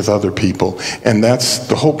that with other people. And that's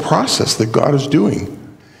the whole process that God is doing.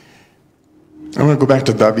 I'm going to go back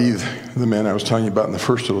to David, the man I was telling you about in the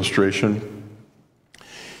first illustration.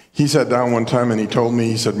 He sat down one time and he told me,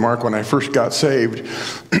 he said, Mark, when I first got saved,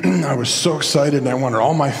 I was so excited and I wanted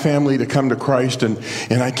all my family to come to Christ. And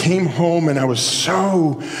I came home and I was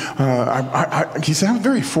so, he said, I was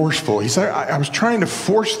very forceful. He said, I was trying to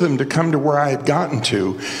force them to come to where I had gotten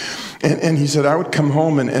to. And he said, I would come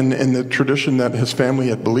home and in the tradition that his family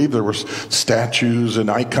had believed, there were statues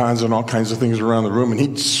and icons and all kinds of things around the room. And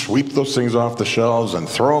he'd sweep those things off the shelves and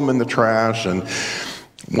throw them in the trash. And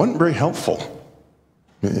it wasn't very helpful.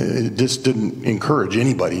 It just didn't encourage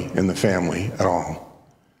anybody in the family at all.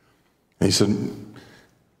 And he said,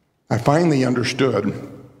 I finally understood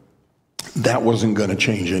that wasn't going to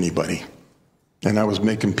change anybody. And I was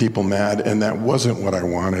making people mad, and that wasn't what I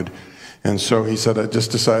wanted. And so he said, I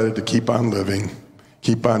just decided to keep on living,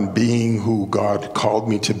 keep on being who God called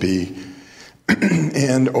me to be.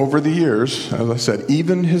 And over the years, as I said,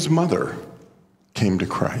 even his mother came to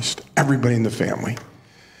Christ, everybody in the family.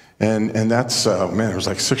 And that's, man, it was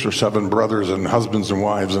like 6 or 7 brothers and husbands and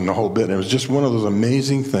wives and the whole bit. And it was just one of those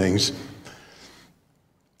amazing things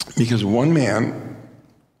because one man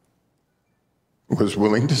was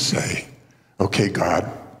willing to say, okay, God,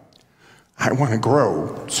 I want to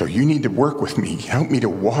grow, so you need to work with me. Help me to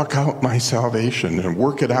walk out my salvation and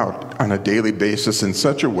work it out on a daily basis in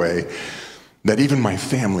such a way that even my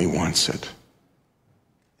family wants it.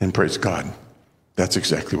 And praise God, that's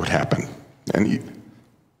exactly what happened. And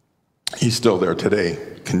he's still there today,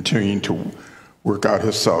 continuing to work out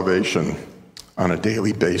his salvation on a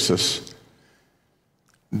daily basis.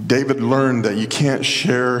 David learned that you can't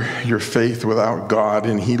share your faith without God,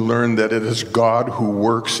 and he learned that it is God who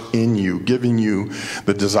works in you, giving you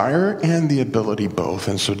the desire and the ability both.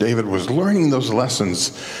 And so David was learning those lessons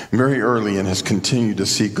very early and has continued to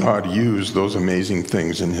see God use those amazing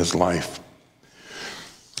things in his life.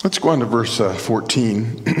 Let's go on to verse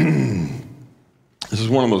 14. This is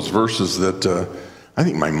one of those verses that I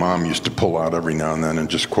think my mom used to pull out every now and then and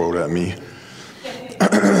just quote at me.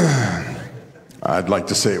 I'd like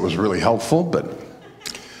to say it was really helpful, but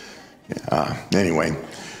anyway.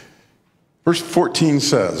 Verse 14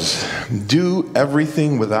 says, do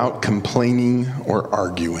everything without complaining or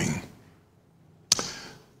arguing.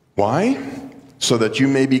 Why? So that you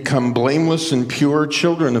may become blameless and pure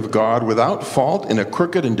children of God, without fault in a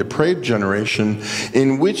crooked and depraved generation,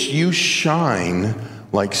 in which you shine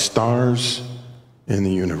like stars in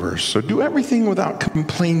the universe. So do everything without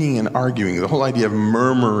complaining and arguing. The whole idea of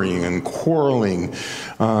murmuring and quarreling.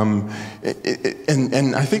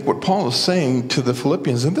 And I think what Paul is saying to the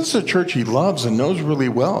Philippians, and this is a church he loves and knows really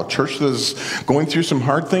well, a church that is going through some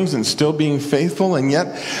hard things and still being faithful, and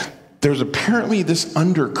yet there's apparently this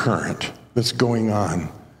undercurrent that's going on.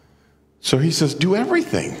 So he says, do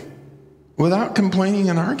everything without complaining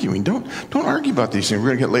and arguing. Don't argue about these things. We're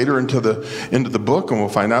going to get later into the book, and we'll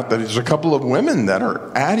find out that there's a couple of women that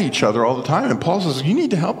are at each other all the time. And Paul says, you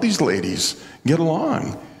need to help these ladies get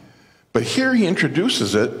along. But here he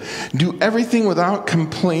introduces it, do everything without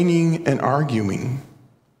complaining and arguing.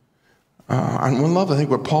 On one level, I think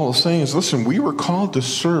what Paul is saying is, listen, we were called to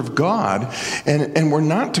serve God, and we're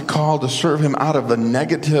not called to serve him out of a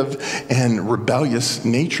negative and rebellious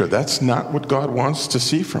nature. That's not what God wants to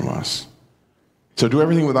see from us. So do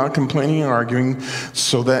everything without complaining and arguing,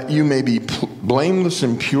 so that you may be blameless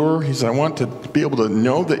and pure. He said, I want to be able to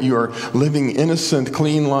know that you are living innocent,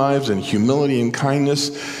 clean lives in humility and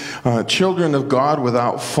kindness, children of God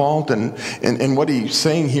without fault. And what he's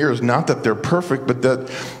saying here is not that they're perfect, but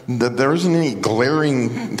that there isn't any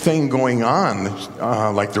glaring thing going on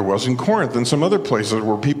like there was in Corinth and some other places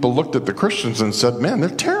where people looked at the Christians and said, man, they're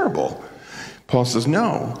terrible. Paul says,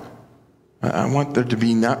 no. I want there to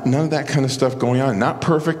be none of that kind of stuff going on. Not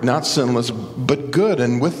perfect, not sinless, but good,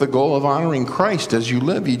 and with the goal of honoring Christ as you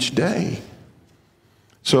live each day.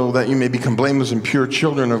 So that you may become blameless and pure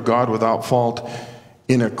children of God without fault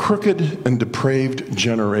in a crooked and depraved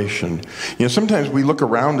generation. You know, sometimes we look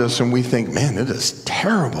around us and we think, man, it is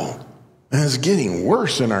terrible. And it's getting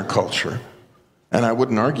worse in our culture. And I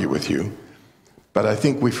wouldn't argue with you. But I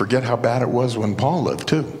think we forget how bad it was when Paul lived,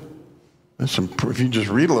 too. If you just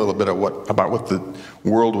read a little bit about what the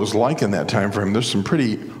world was like in that time frame, there's some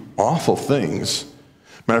pretty awful things.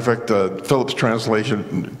 Matter of fact, Phillips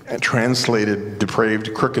translated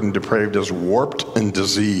depraved, crooked and depraved as warped and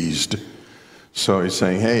diseased. So he's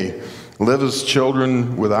saying, hey, Live as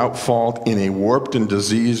children without fault in a warped and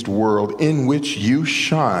diseased world in which you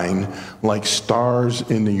shine like stars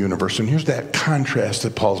in the universe. And here's that contrast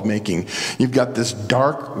that Paul's making. You've got this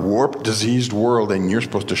dark, warped, diseased world, and you're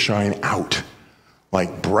supposed to shine out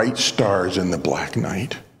like bright stars in the black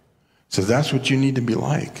night. So that's what you need to be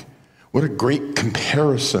like. What a great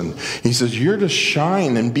comparison. He says you're to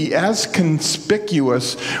shine and be as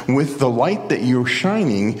conspicuous with the light that you're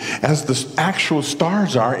shining as the actual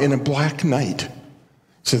stars are in a black night.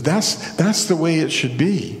 So that's the way it should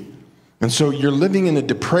be. And so you're living in a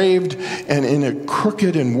depraved and in a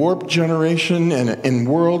crooked and warped generation and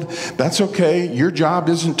world. That's okay. Your job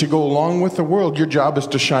isn't to go along with the world. Your job is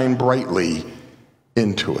to shine brightly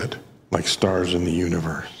into it like stars in the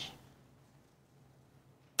universe.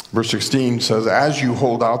 Verse 16 says, as you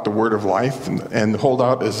hold out the word of life, and hold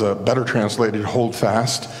out is a better translated hold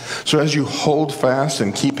fast. So as you hold fast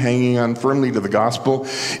and keep hanging on firmly to the gospel,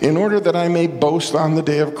 in order that I may boast on the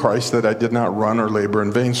day of Christ that I did not run or labor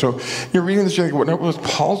in vain. So you're reading this, you're like, what was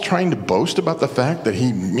Paul trying to boast about the fact that he,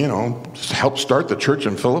 helped start the church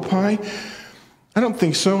in Philippi? I don't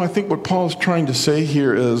think so. I think what Paul's trying to say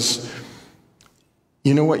here is,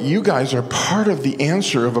 you know what? You guys are part of the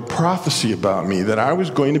answer of a prophecy about me, that I was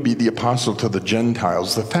going to be the apostle to the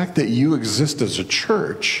Gentiles. The fact that you exist as a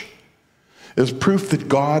church is proof that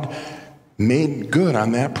God made good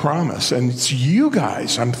on that promise. And it's you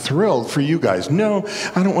guys. I'm thrilled for you guys. No,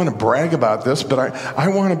 I don't want to brag about this, but I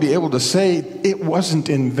want to be able to say it wasn't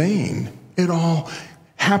in vain. It all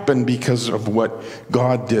happened because of what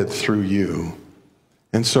God did through you.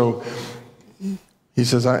 And so he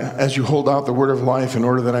says, as you hold out the word of life in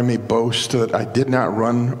order that I may boast that I did not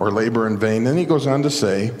run or labor in vain. Then he goes on to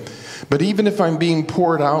say, but even if I'm being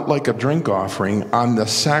poured out like a drink offering on the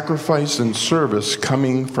sacrifice and service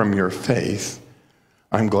coming from your faith,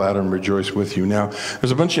 I'm glad and rejoice with you. Now,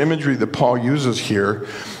 there's a bunch of imagery that Paul uses here.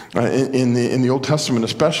 In the Old Testament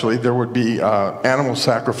especially, there would be animal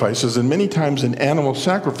sacrifices, and many times an animal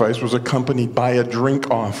sacrifice was accompanied by a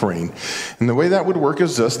drink offering. And the way that would work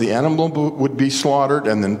is this: the animal would be slaughtered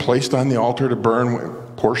and then placed on the altar to burn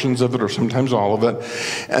portions of it or sometimes all of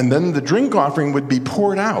it, and then the drink offering would be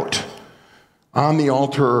poured out on the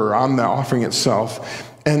altar or on the offering itself.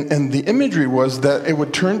 And the imagery was that it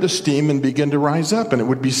would turn to steam and begin to rise up, and it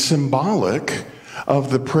would be symbolic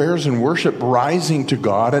of the prayers and worship rising to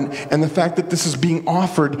God, and the fact that this is being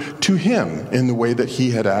offered to him in the way that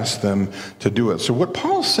he had asked them to do it. So what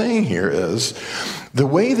Paul's saying here is, the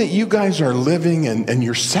way that you guys are living and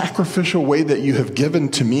your sacrificial way that you have given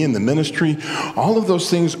to me in the ministry, all of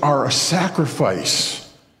those things are a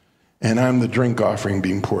sacrifice, and I'm the drink offering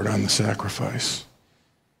being poured on the sacrifice.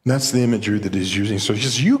 That's the imagery that he's using. So he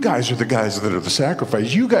says, you guys are the guys that are the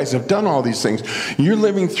sacrifice. You guys have done all these things. You're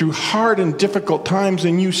living through hard and difficult times,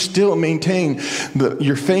 and you still maintain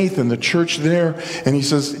your faith in the church there. And he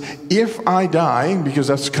says, if I die, because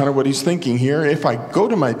that's kind of what he's thinking here, if I go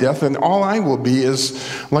to my death, then all I will be is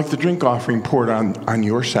like the drink offering poured on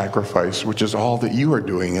your sacrifice, which is all that you are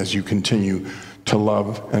doing as you continue to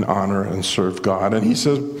love and honor and serve God. And he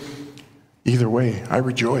says, either way, I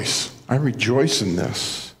rejoice. I rejoice in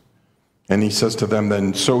this. And he says to them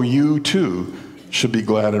then, so you too should be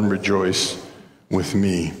glad and rejoice with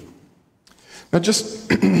me. Now just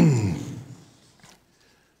a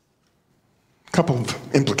couple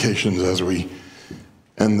of implications as we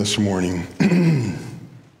end this morning.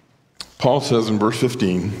 Paul says in verse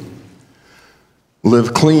 15,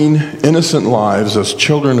 live clean, innocent lives as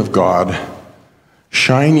children of God,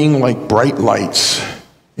 shining like bright lights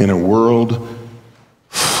in a world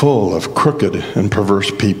full of crooked and perverse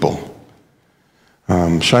people.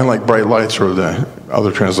 Shine like bright lights, or the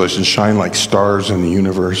other translations, shine like stars in the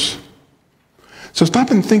universe. So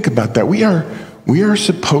stop and think about that. We are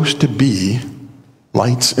supposed to be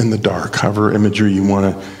lights in the dark, however imagery you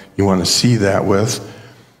want to see that with.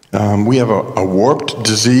 We have a warped,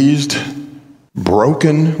 diseased,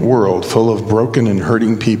 broken world full of broken and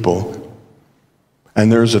hurting people. And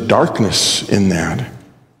there's a darkness in that.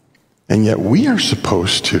 And yet we are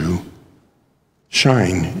supposed to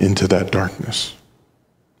shine into that darkness.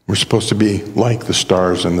 We're supposed to be like the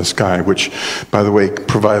stars in the sky, which, by the way,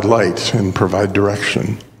 provide light and provide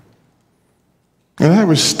direction. And I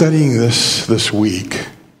was studying this week.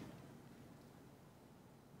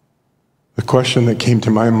 The question that came to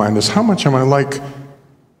my mind is, how much am I like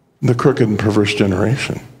the crooked and perverse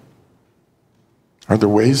generation? Are there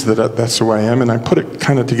ways that that's the way I am? And I put it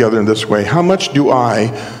kind of together in this way. How much do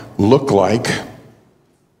I look like,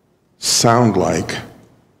 sound like,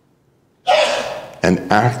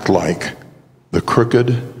 and act like the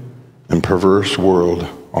crooked and perverse world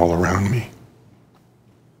all around me?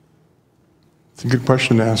 It's a good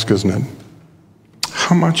question to ask, isn't it?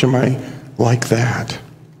 How much am I like that? I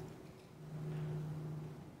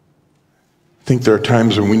think there are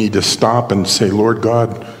times when we need to stop and say, Lord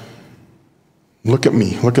God, look at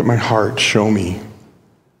me, look at my heart, show me.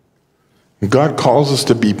 And God calls us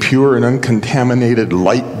to be pure and uncontaminated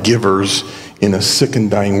light givers in a sick and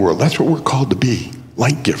dying world. That's what we're called to be,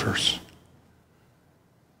 light givers.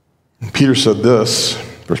 And Peter said this,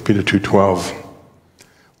 1 Peter 2:12,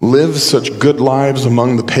 live such good lives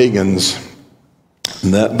among the pagans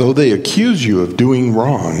that though they accuse you of doing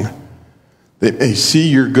wrong, they may see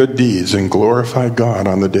your good deeds and glorify God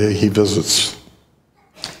on the day he visits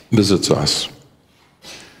us.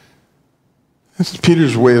 This is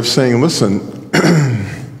Peter's way of saying, listen,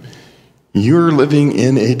 you're living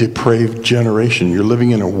in a depraved generation. You're living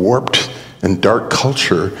in a warped and dark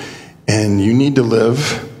culture, and you need to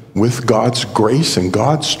live with God's grace and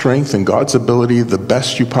God's strength and God's ability the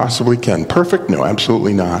best you possibly can. Perfect? No,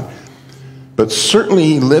 absolutely not. But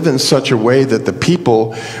certainly live in such a way that the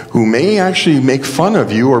people who may actually make fun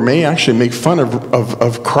of you or may actually make fun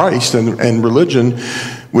of Christ and religion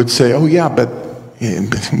would say, oh yeah, but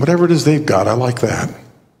whatever it is they've got, I like that.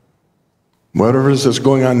 Whatever it is that's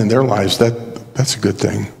going on in their lives, that's a good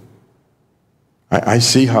thing. I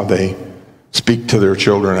see how they speak to their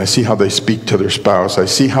children. I see how they speak to their spouse. I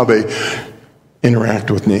see how they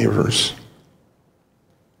interact with neighbors.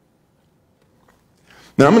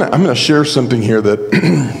 Now, I'm going to share something here that,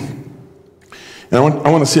 and I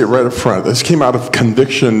want to see it right up front. This came out of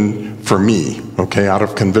conviction for me, okay, out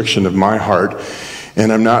of conviction of my heart.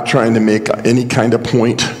 And I'm not trying to make any kind of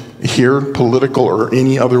point here, political or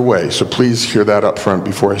any other way. So please hear that up front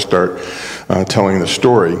before I start telling the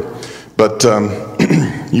story. But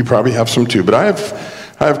you probably have some too. But I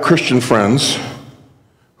have Christian friends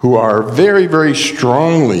who are very, very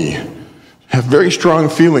strongly, have very strong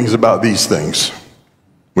feelings about these things,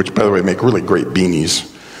 which, by the way, make really great beanies,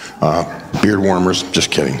 beard warmers,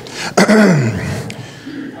 just kidding.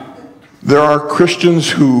 There are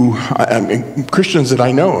Christians Christians that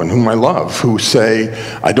I know and whom I love, who say,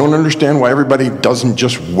 I don't understand why everybody doesn't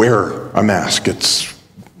just wear a mask.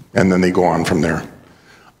 And then they go on from there.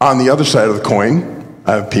 On the other side of the coin,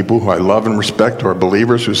 I have people who I love and respect, who are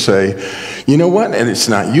believers, who say, you know what, and it's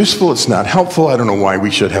not useful, it's not helpful, I don't know why we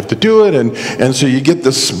should have to do it. And so you get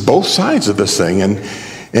both sides of this thing.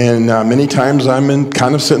 And many times I'm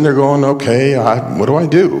kind of sitting there going, okay, what do I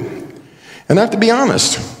do? And I have to be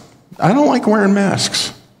honest. I don't like wearing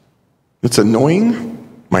masks. It's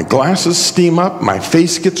annoying. My glasses steam up. My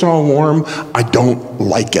face gets all warm. I don't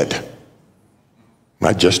like it.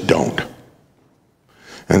 I just don't.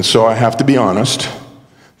 And so I have to be honest.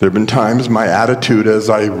 There have been times my attitude as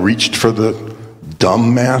I reached for the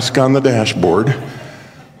dumb mask on the dashboard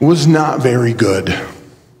was not very good.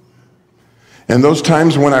 And those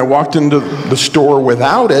times when I walked into the store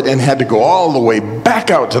without it and had to go all the way back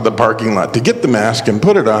out to the parking lot to get the mask and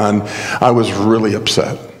put it on, I was really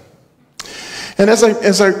upset. And as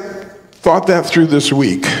I thought that through this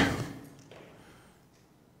week,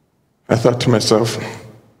 I thought to myself,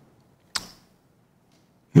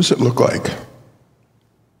 what does it look like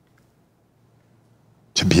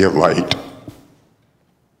to be a light?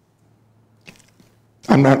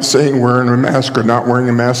 I'm not saying wearing a mask or not wearing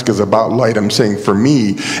a mask is about light. I'm saying for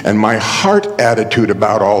me and my heart attitude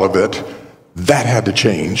about all of it, that had to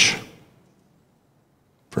change.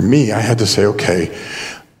 For me, I had to say, okay,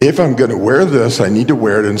 if I'm going to wear this, I need to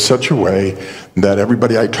wear it in such a way that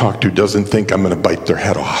everybody I talk to doesn't think I'm going to bite their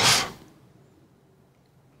head off.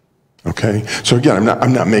 Okay? So again,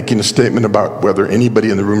 I'm not making a statement about whether anybody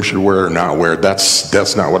in the room should wear it or not wear it.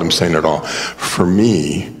 That's not what I'm saying at all. For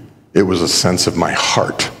me, it was a sense of my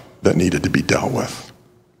heart that needed to be dealt with.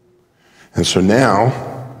 And so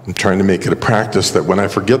now, I'm trying to make it a practice that when I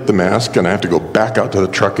forget the mask and I have to go back out to the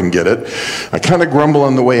truck and get it, I kind of grumble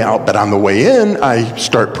on the way out, but on the way in, I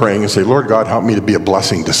start praying and say, Lord God, help me to be a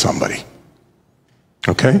blessing to somebody.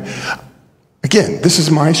 Okay? Again, this is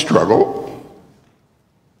my struggle.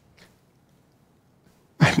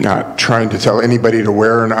 I'm not trying to tell anybody to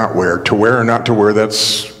wear or not wear. To wear or not to wear,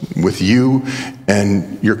 that's with you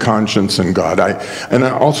and your conscience and God. And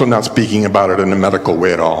I'm also not speaking about it in a medical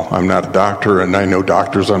way at all. I'm not a doctor, and I know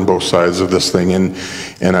doctors on both sides of this thing.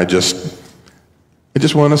 And I just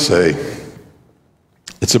want to say,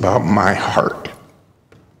 it's about my heart.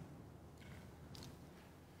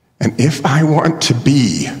 And if I want to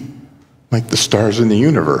be like the stars in the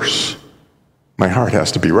universe, my heart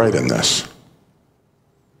has to be right in this.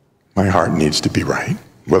 My heart needs to be right.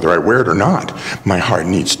 Whether I wear it or not, my heart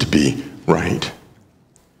needs to be right.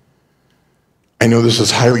 I know this is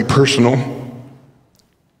highly personal,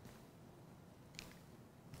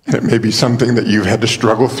 maybe something that you've had to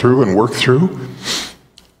struggle through and work through.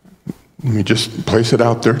 Let me just place it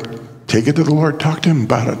out there. Take it to the Lord. Talk to him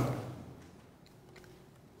about it.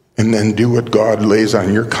 And then do what God lays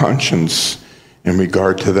on your conscience in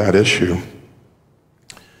regard to that issue.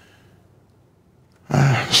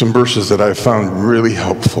 Some verses that I've found really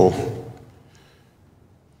helpful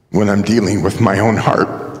when I'm dealing with my own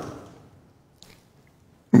heart,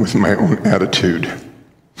 with my own attitude.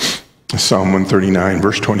 Psalm 139,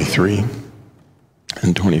 verse 23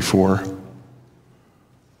 and 24.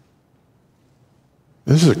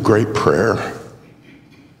 This is a great prayer.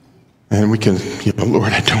 And we can,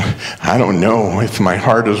 Lord, I don't know if my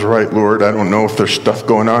heart is right, Lord. I don't know if there's stuff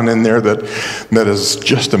going on in there that is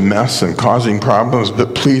just a mess and causing problems.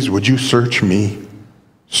 But please, would you search me?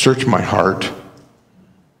 Search my heart.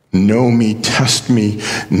 Know me, test me.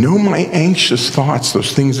 Know my anxious thoughts,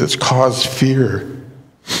 those things that cause fear.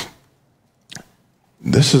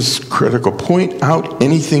 This is critical. Point out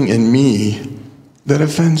anything in me that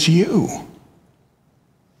offends you.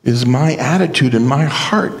 Is my attitude and my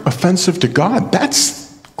heart offensive to God?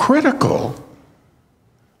 That's critical.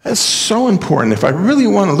 That's so important. If I really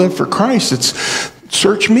want to live for Christ, it's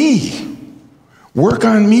search me. Work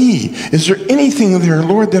on me. Is there anything there,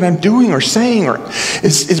 Lord, that I'm doing or saying? Or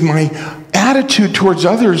is my attitude towards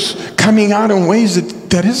others coming out in ways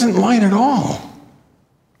that isn't light at all?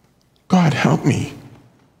 God, help me.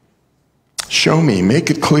 Show me. Make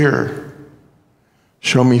it clear.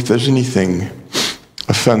 Show me if there's anything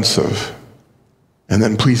offensive. And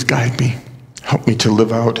then please guide me. Help me to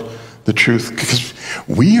live out the truth. Because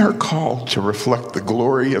we are called to reflect the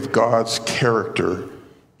glory of God's character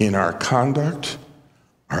in our conduct,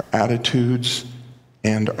 our attitudes,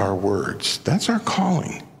 and our words. That's our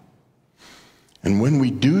calling. And when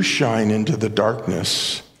we do shine into the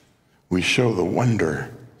darkness, we show the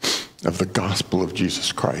wonder of the gospel of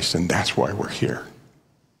Jesus Christ. And that's why we're here.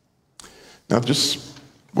 Now, just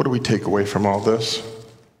what do we take away from all this?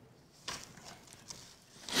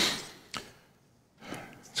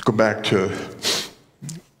 Let's go back to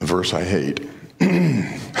the verse I hate.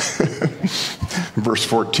 Verse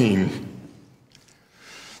 14.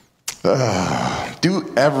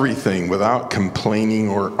 Do everything without complaining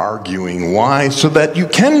or arguing. Why? So that you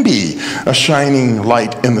can be a shining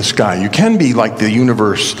light in the sky. You can be like the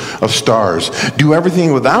universe of stars. Do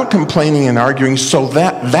everything without complaining and arguing so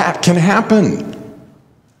that that can happen.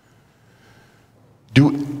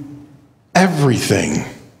 Do everything.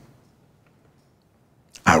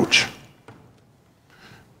 Ouch.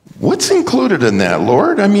 What's included in that,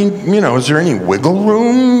 Lord? I mean, is there any wiggle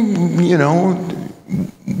room?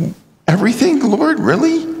 Everything, Lord,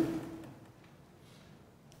 really?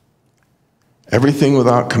 Everything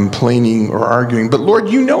without complaining or arguing. But Lord,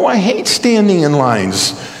 I hate standing in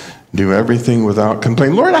lines. Do everything without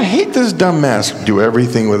complaining. Lord, I hate this dumb mask. Do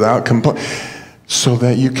everything without complaining. So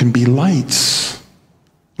that you can be lights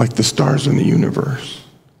like the stars in the universe.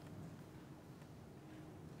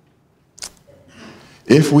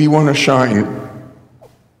 If we want to shine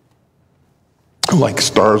like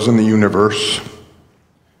stars in the universe,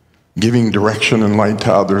 giving direction and light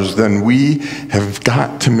to others, then we have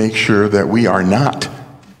got to make sure that we are not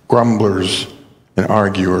grumblers and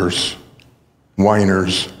arguers,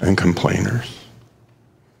 whiners and complainers.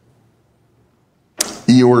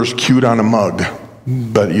 Eeyore's cute on a mug,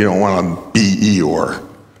 but you don't want to be Eeyore.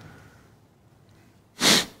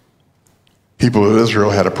 People of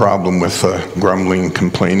Israel had a problem with grumbling and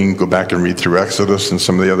complaining. Go back and read through Exodus and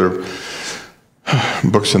some of the other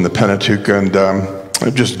books in the Pentateuch, and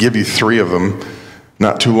I'll just give you three of them.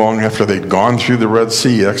 Not too long after they'd gone through the Red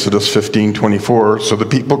Sea, Exodus 15:24. So the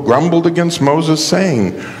people grumbled against Moses,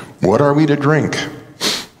 saying, "What are we to drink?"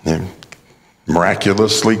 And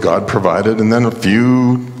miraculously, God provided. And then a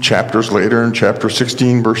few chapters later, in chapter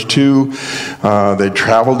 16, verse 2, they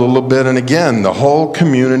traveled a little bit, and again, the whole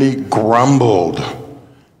community grumbled.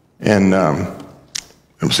 And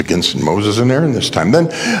it was against Moses and Aaron this time. Then,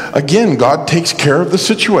 again, God takes care of the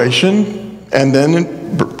situation. And then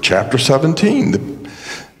in chapter 17,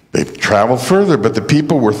 they traveled further, but the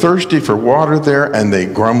people were thirsty for water there, and they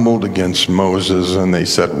grumbled against Moses, and they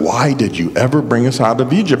said, "Why did you ever bring us out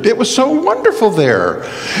of Egypt? It was so wonderful there.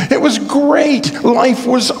 It was great. Life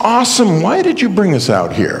was awesome. Why did you bring us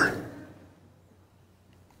out here?"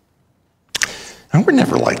 And we're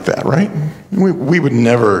never like that, right? We would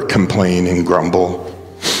never complain and grumble.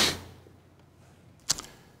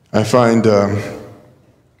 I find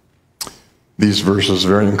these verses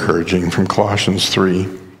very encouraging from Colossians 3.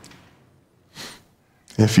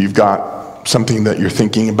 If you've got something that you're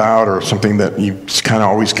thinking about, or something that you just kind of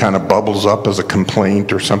always kind of bubbles up as a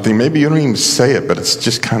complaint or something. Maybe you don't even say it, but it's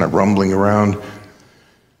just kind of rumbling around.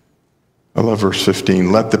 I love verse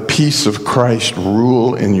 15. Let the peace of Christ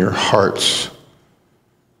rule in your hearts,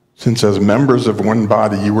 since as members of one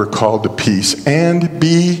body you were called to peace, and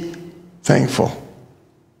be thankful.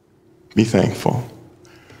 Be thankful.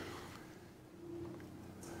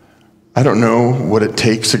 I don't know what it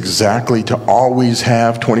takes exactly to always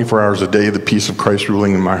have 24 hours a day the peace of Christ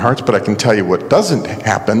ruling in my hearts, but I can tell you what doesn't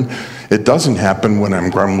happen. It doesn't happen when I'm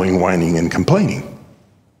grumbling, whining, and complaining.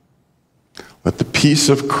 Let the peace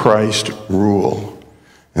of Christ rule.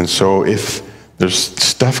 And so if there's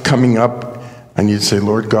stuff coming up, I need to say,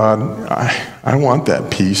 Lord God, I want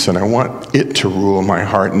that peace, and I want it to rule my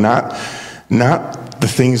heart, not the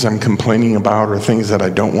things I'm complaining about, or things that I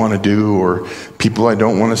don't want to do, or people I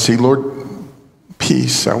don't want to see. Lord,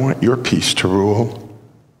 peace. I want your peace to rule.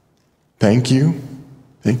 Thank you.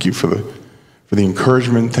 Thank you for the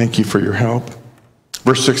encouragement. Thank you for your help.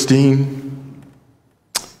 Verse 16.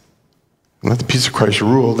 Let the peace of Christ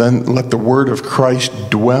rule. Then let the word of Christ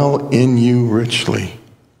dwell in you richly,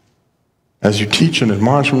 as you teach and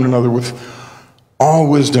admonish one another with all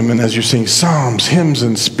wisdom, and as you sing psalms, hymns,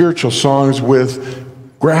 and spiritual songs with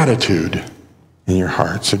gratitude in your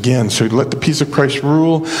hearts. Again, so let the peace of Christ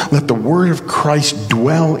rule. Let the word of Christ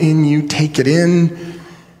dwell in you. Take it in.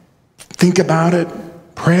 Think about it.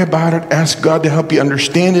 Pray about it. Ask God to help you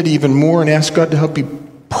understand it even more, and ask God to help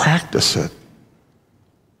you practice it.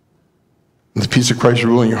 Let the peace of Christ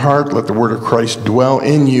rule in your heart. Let the word of Christ dwell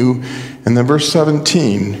in you. And then verse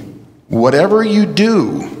 17, whatever you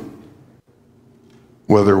do,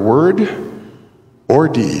 whether word or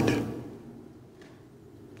deed,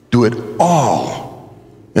 do it all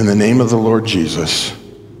in the name of the Lord Jesus,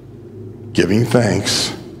 giving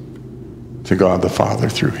thanks to God the Father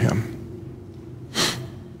through him.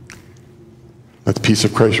 Let the peace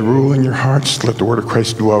of Christ rule in your hearts. Let the word of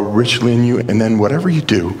Christ dwell richly in you. And then whatever you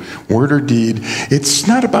do, word or deed, it's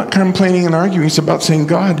not about complaining and arguing. It's about saying,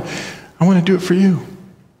 God, I want to do it for you.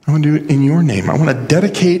 I want to do it in your name. I want to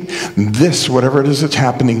dedicate this, whatever it is that's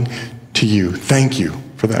happening, to you. Thank you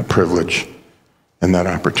for that privilege and that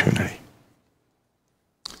opportunity.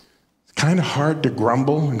 It's kind of hard to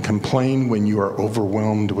grumble and complain when you are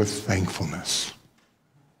overwhelmed with thankfulness.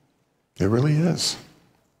 It really is.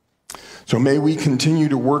 So may we continue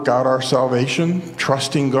to work out our salvation,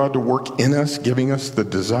 trusting God to work in us, giving us the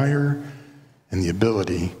desire and the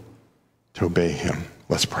ability to obey him.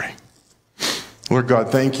 Let's pray. Lord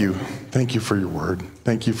God, thank you. Thank you for your word.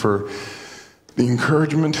 Thank you for the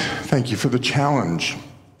encouragement. Thank you for the challenge.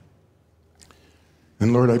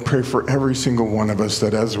 And Lord, I pray for every single one of us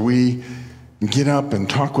that as we get up and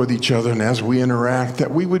talk with each other and as we interact,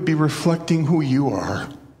 that we would be reflecting who you are.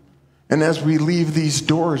 And as we leave these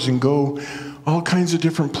doors and go all kinds of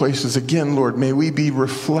different places, again, Lord, may we be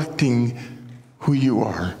reflecting who you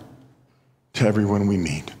are to everyone we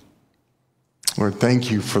meet. Lord,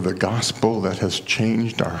 thank you for the gospel that has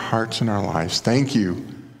changed our hearts and our lives. Thank you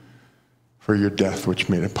for your death, which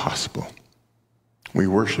made it possible. We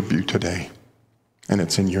worship you today, and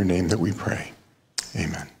it's in your name that we pray.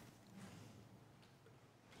 Amen.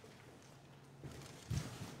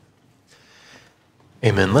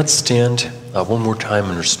 Amen. Let's stand one more time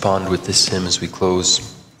and respond with this hymn as we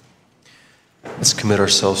close. Let's commit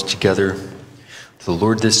ourselves together to the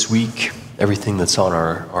Lord this week, everything that's on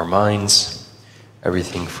our minds,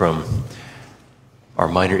 everything from our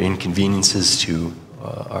minor inconveniences to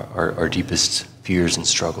our deepest fears and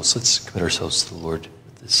struggles. Let's commit ourselves to the Lord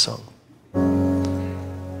with this song.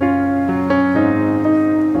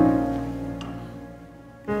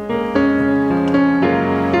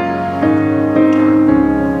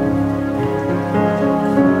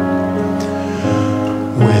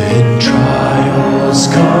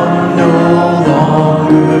 Come no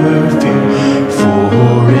longer fear,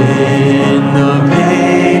 for in the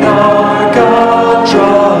pain our God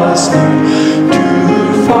draws near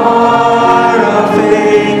to fire of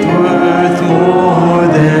faith worth more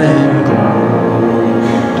than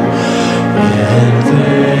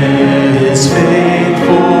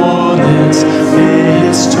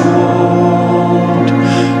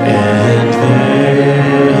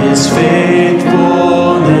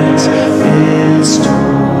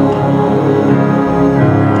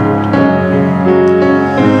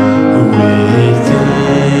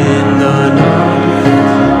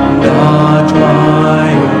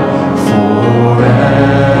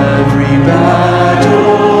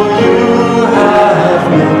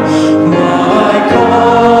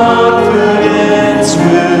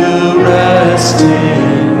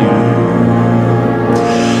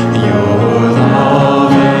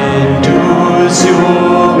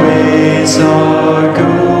are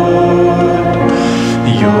good.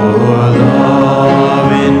 Your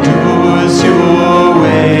love endures, your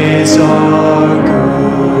ways are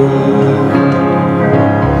good.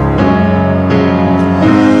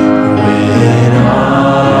 When I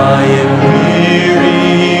am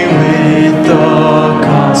weary with the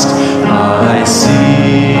cost, I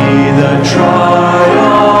see the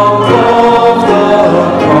triumph of the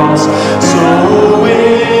cross. So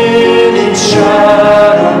in its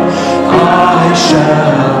shadow I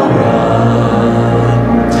shall run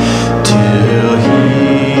till He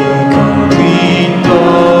complete the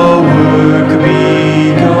work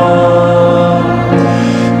begun.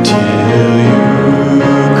 Till You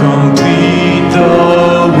complete the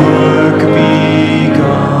work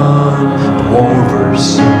begun. One more verse.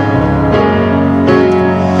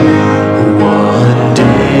 One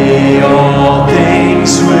day all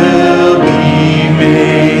things will be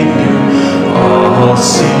made new. I'll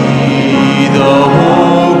see the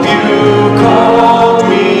hope You called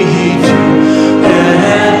me to,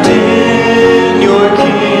 and in Your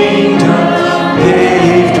kingdom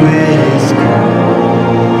paved with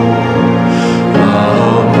gold,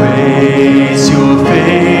 I'll praise Your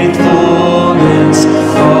faithfulness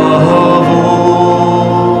of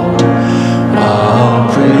old. I'll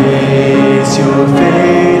praise Your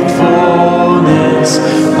faithfulness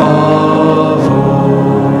of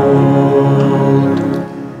old.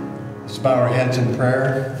 Let's bow our heads in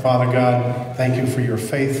prayer. Father God, thank You for Your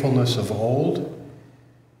faithfulness of old.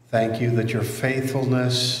 Thank You that Your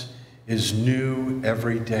faithfulness is new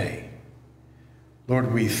every day.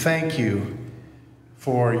 Lord, we thank You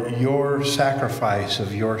for Your sacrifice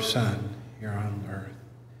of Your Son here on earth.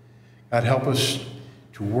 God, help us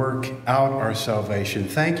to work out our salvation.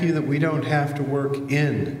 Thank You that we don't have to work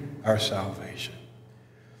in our salvation.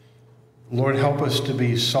 Lord, help us to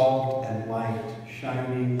be salt and light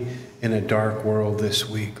shining in a dark world this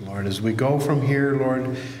week, Lord. As we go from here,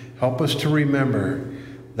 Lord, help us to remember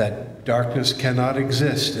that darkness cannot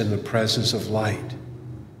exist in the presence of light.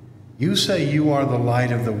 You say You are the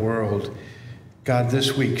light of the world. God,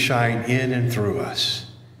 this week shine in and through us.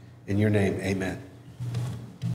 In Your name, amen.